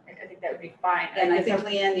 I think that would be fine. And I think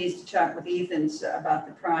Leanne needs to talk with Ethan about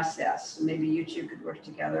the process. Maybe you two could work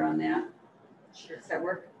together on that. Sure. Does that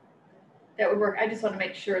work? That would work. I just want to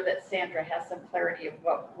make sure that Sandra has some clarity of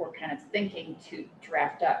what we're kind of thinking to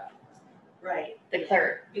draft up. Right. The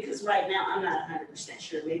clarity. Because right now, I'm not 100%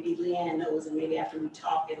 sure. Maybe Leanne knows, and maybe after we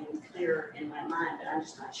talk, it'll be clearer in my mind, but I'm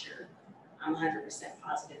just not sure. I'm 100%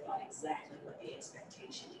 positive on exactly what the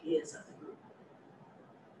expectation is of the group.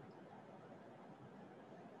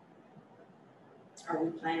 Are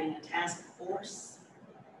we planning a task force?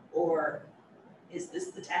 Or is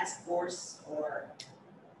this the task force? Or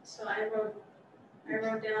So I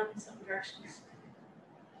wrote down some directions.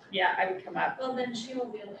 Yeah, I would come up. Well, then she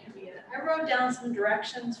won't be able to read it. I wrote down some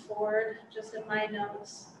directions forward, just in my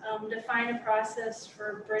notes. Define a process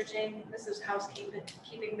for bridging, this is housekeeping,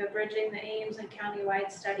 but bridging the Ames and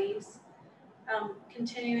countywide studies.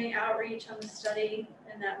 Continuing outreach on the study,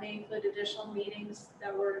 and that may include additional meetings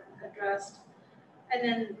that were addressed. And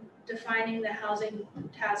then defining the housing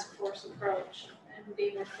task force approach and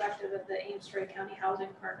being reflective of the Ames-Story County Housing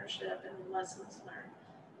Partnership and lessons learned.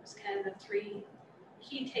 It was kind of the three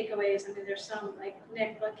key takeaways. I mean, there's some, like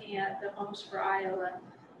Nick looking at the Homes for Iowa,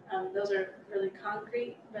 those are really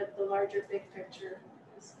concrete, but the larger big picture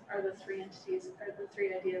are the three entities, are the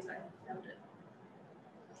three ideas I noted.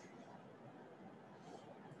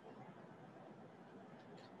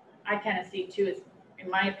 I kind of see too, is in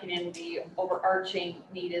my opinion, the overarching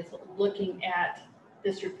need is looking at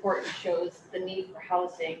this report shows the need for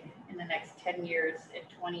housing in the next 10 years and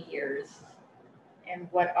 20 years. And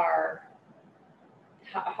what are,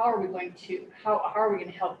 how are we going to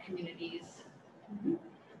help communities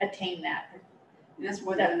attain that? And that's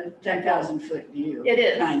more than a 10,000-foot view. It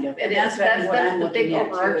is. Kind of. It and is. That's what I'm the looking big at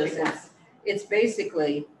too, overarching one. it's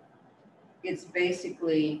basically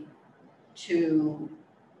to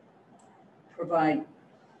provide,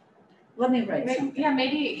 let me write something. Yeah,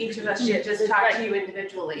 maybe each of us should just talk to you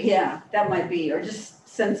individually. Yeah, that might be, or just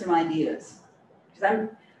send some ideas. Because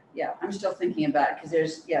I'm still thinking about it,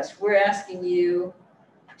 because yes, we're asking you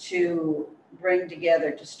to bring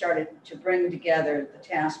together the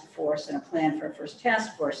task force and a plan for a first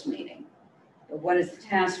task force meeting. But what is the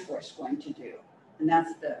task force going to do? And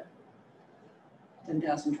that's the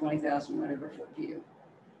 10,000, 20,000, whatever foot view.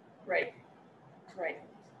 Right. Right.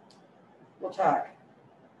 We'll talk.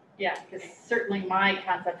 Yeah, because certainly my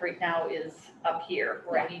concept right now is up here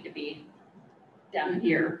where I need to be down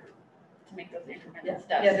here to make those incremental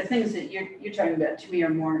steps. Yeah, the things that you're talking about to me are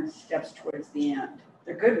more steps towards the end.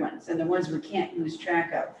 They're good ones, and the ones we can't lose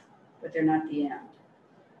track of, but they're not the end.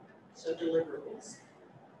 So deliverables.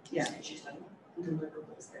 Yeah.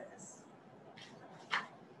 Deliverables, yes.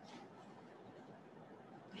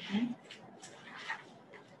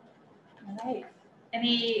 All right.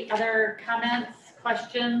 Any other comments,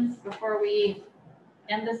 questions before we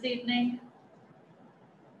end this evening?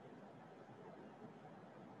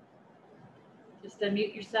 Just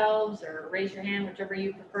unmute yourselves or raise your hand, whichever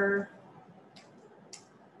you prefer.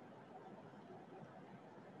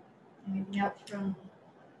 Anything else from?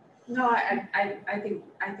 No, I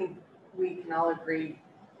think we can all agree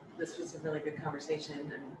this was a really good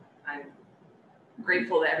conversation, and I'm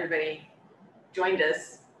grateful that everybody joined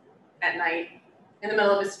us at night in the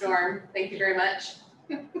middle of a storm. Thank you very much.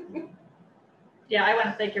 Yeah, I want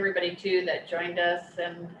to thank everybody too that joined us,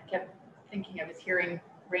 and I kept thinking I was hearing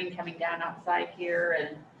rain coming down outside here,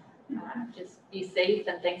 and just be safe,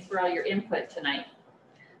 and thanks for all your input tonight.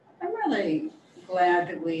 I'm really glad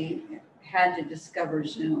that we had to discover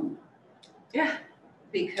Zoom. Yeah.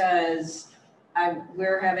 Because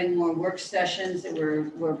we're having more work sessions that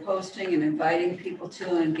we're posting and inviting people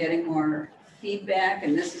to and getting more feedback.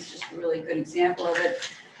 And this is just a really good example of it.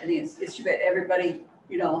 I think it's too bad everybody,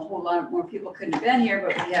 you know, a whole lot more people couldn't have been here,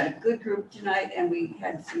 but we had a good group tonight and we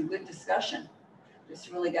had some good discussion. This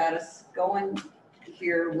really got us going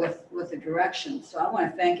here with the direction. So I want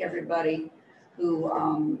to thank everybody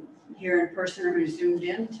who here in person or who zoomed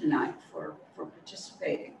in tonight for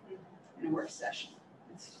participating in a work session.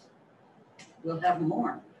 We'll have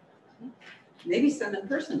more. Maybe some in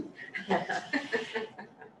person.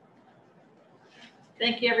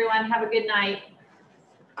 Thank you, everyone. Have a good night.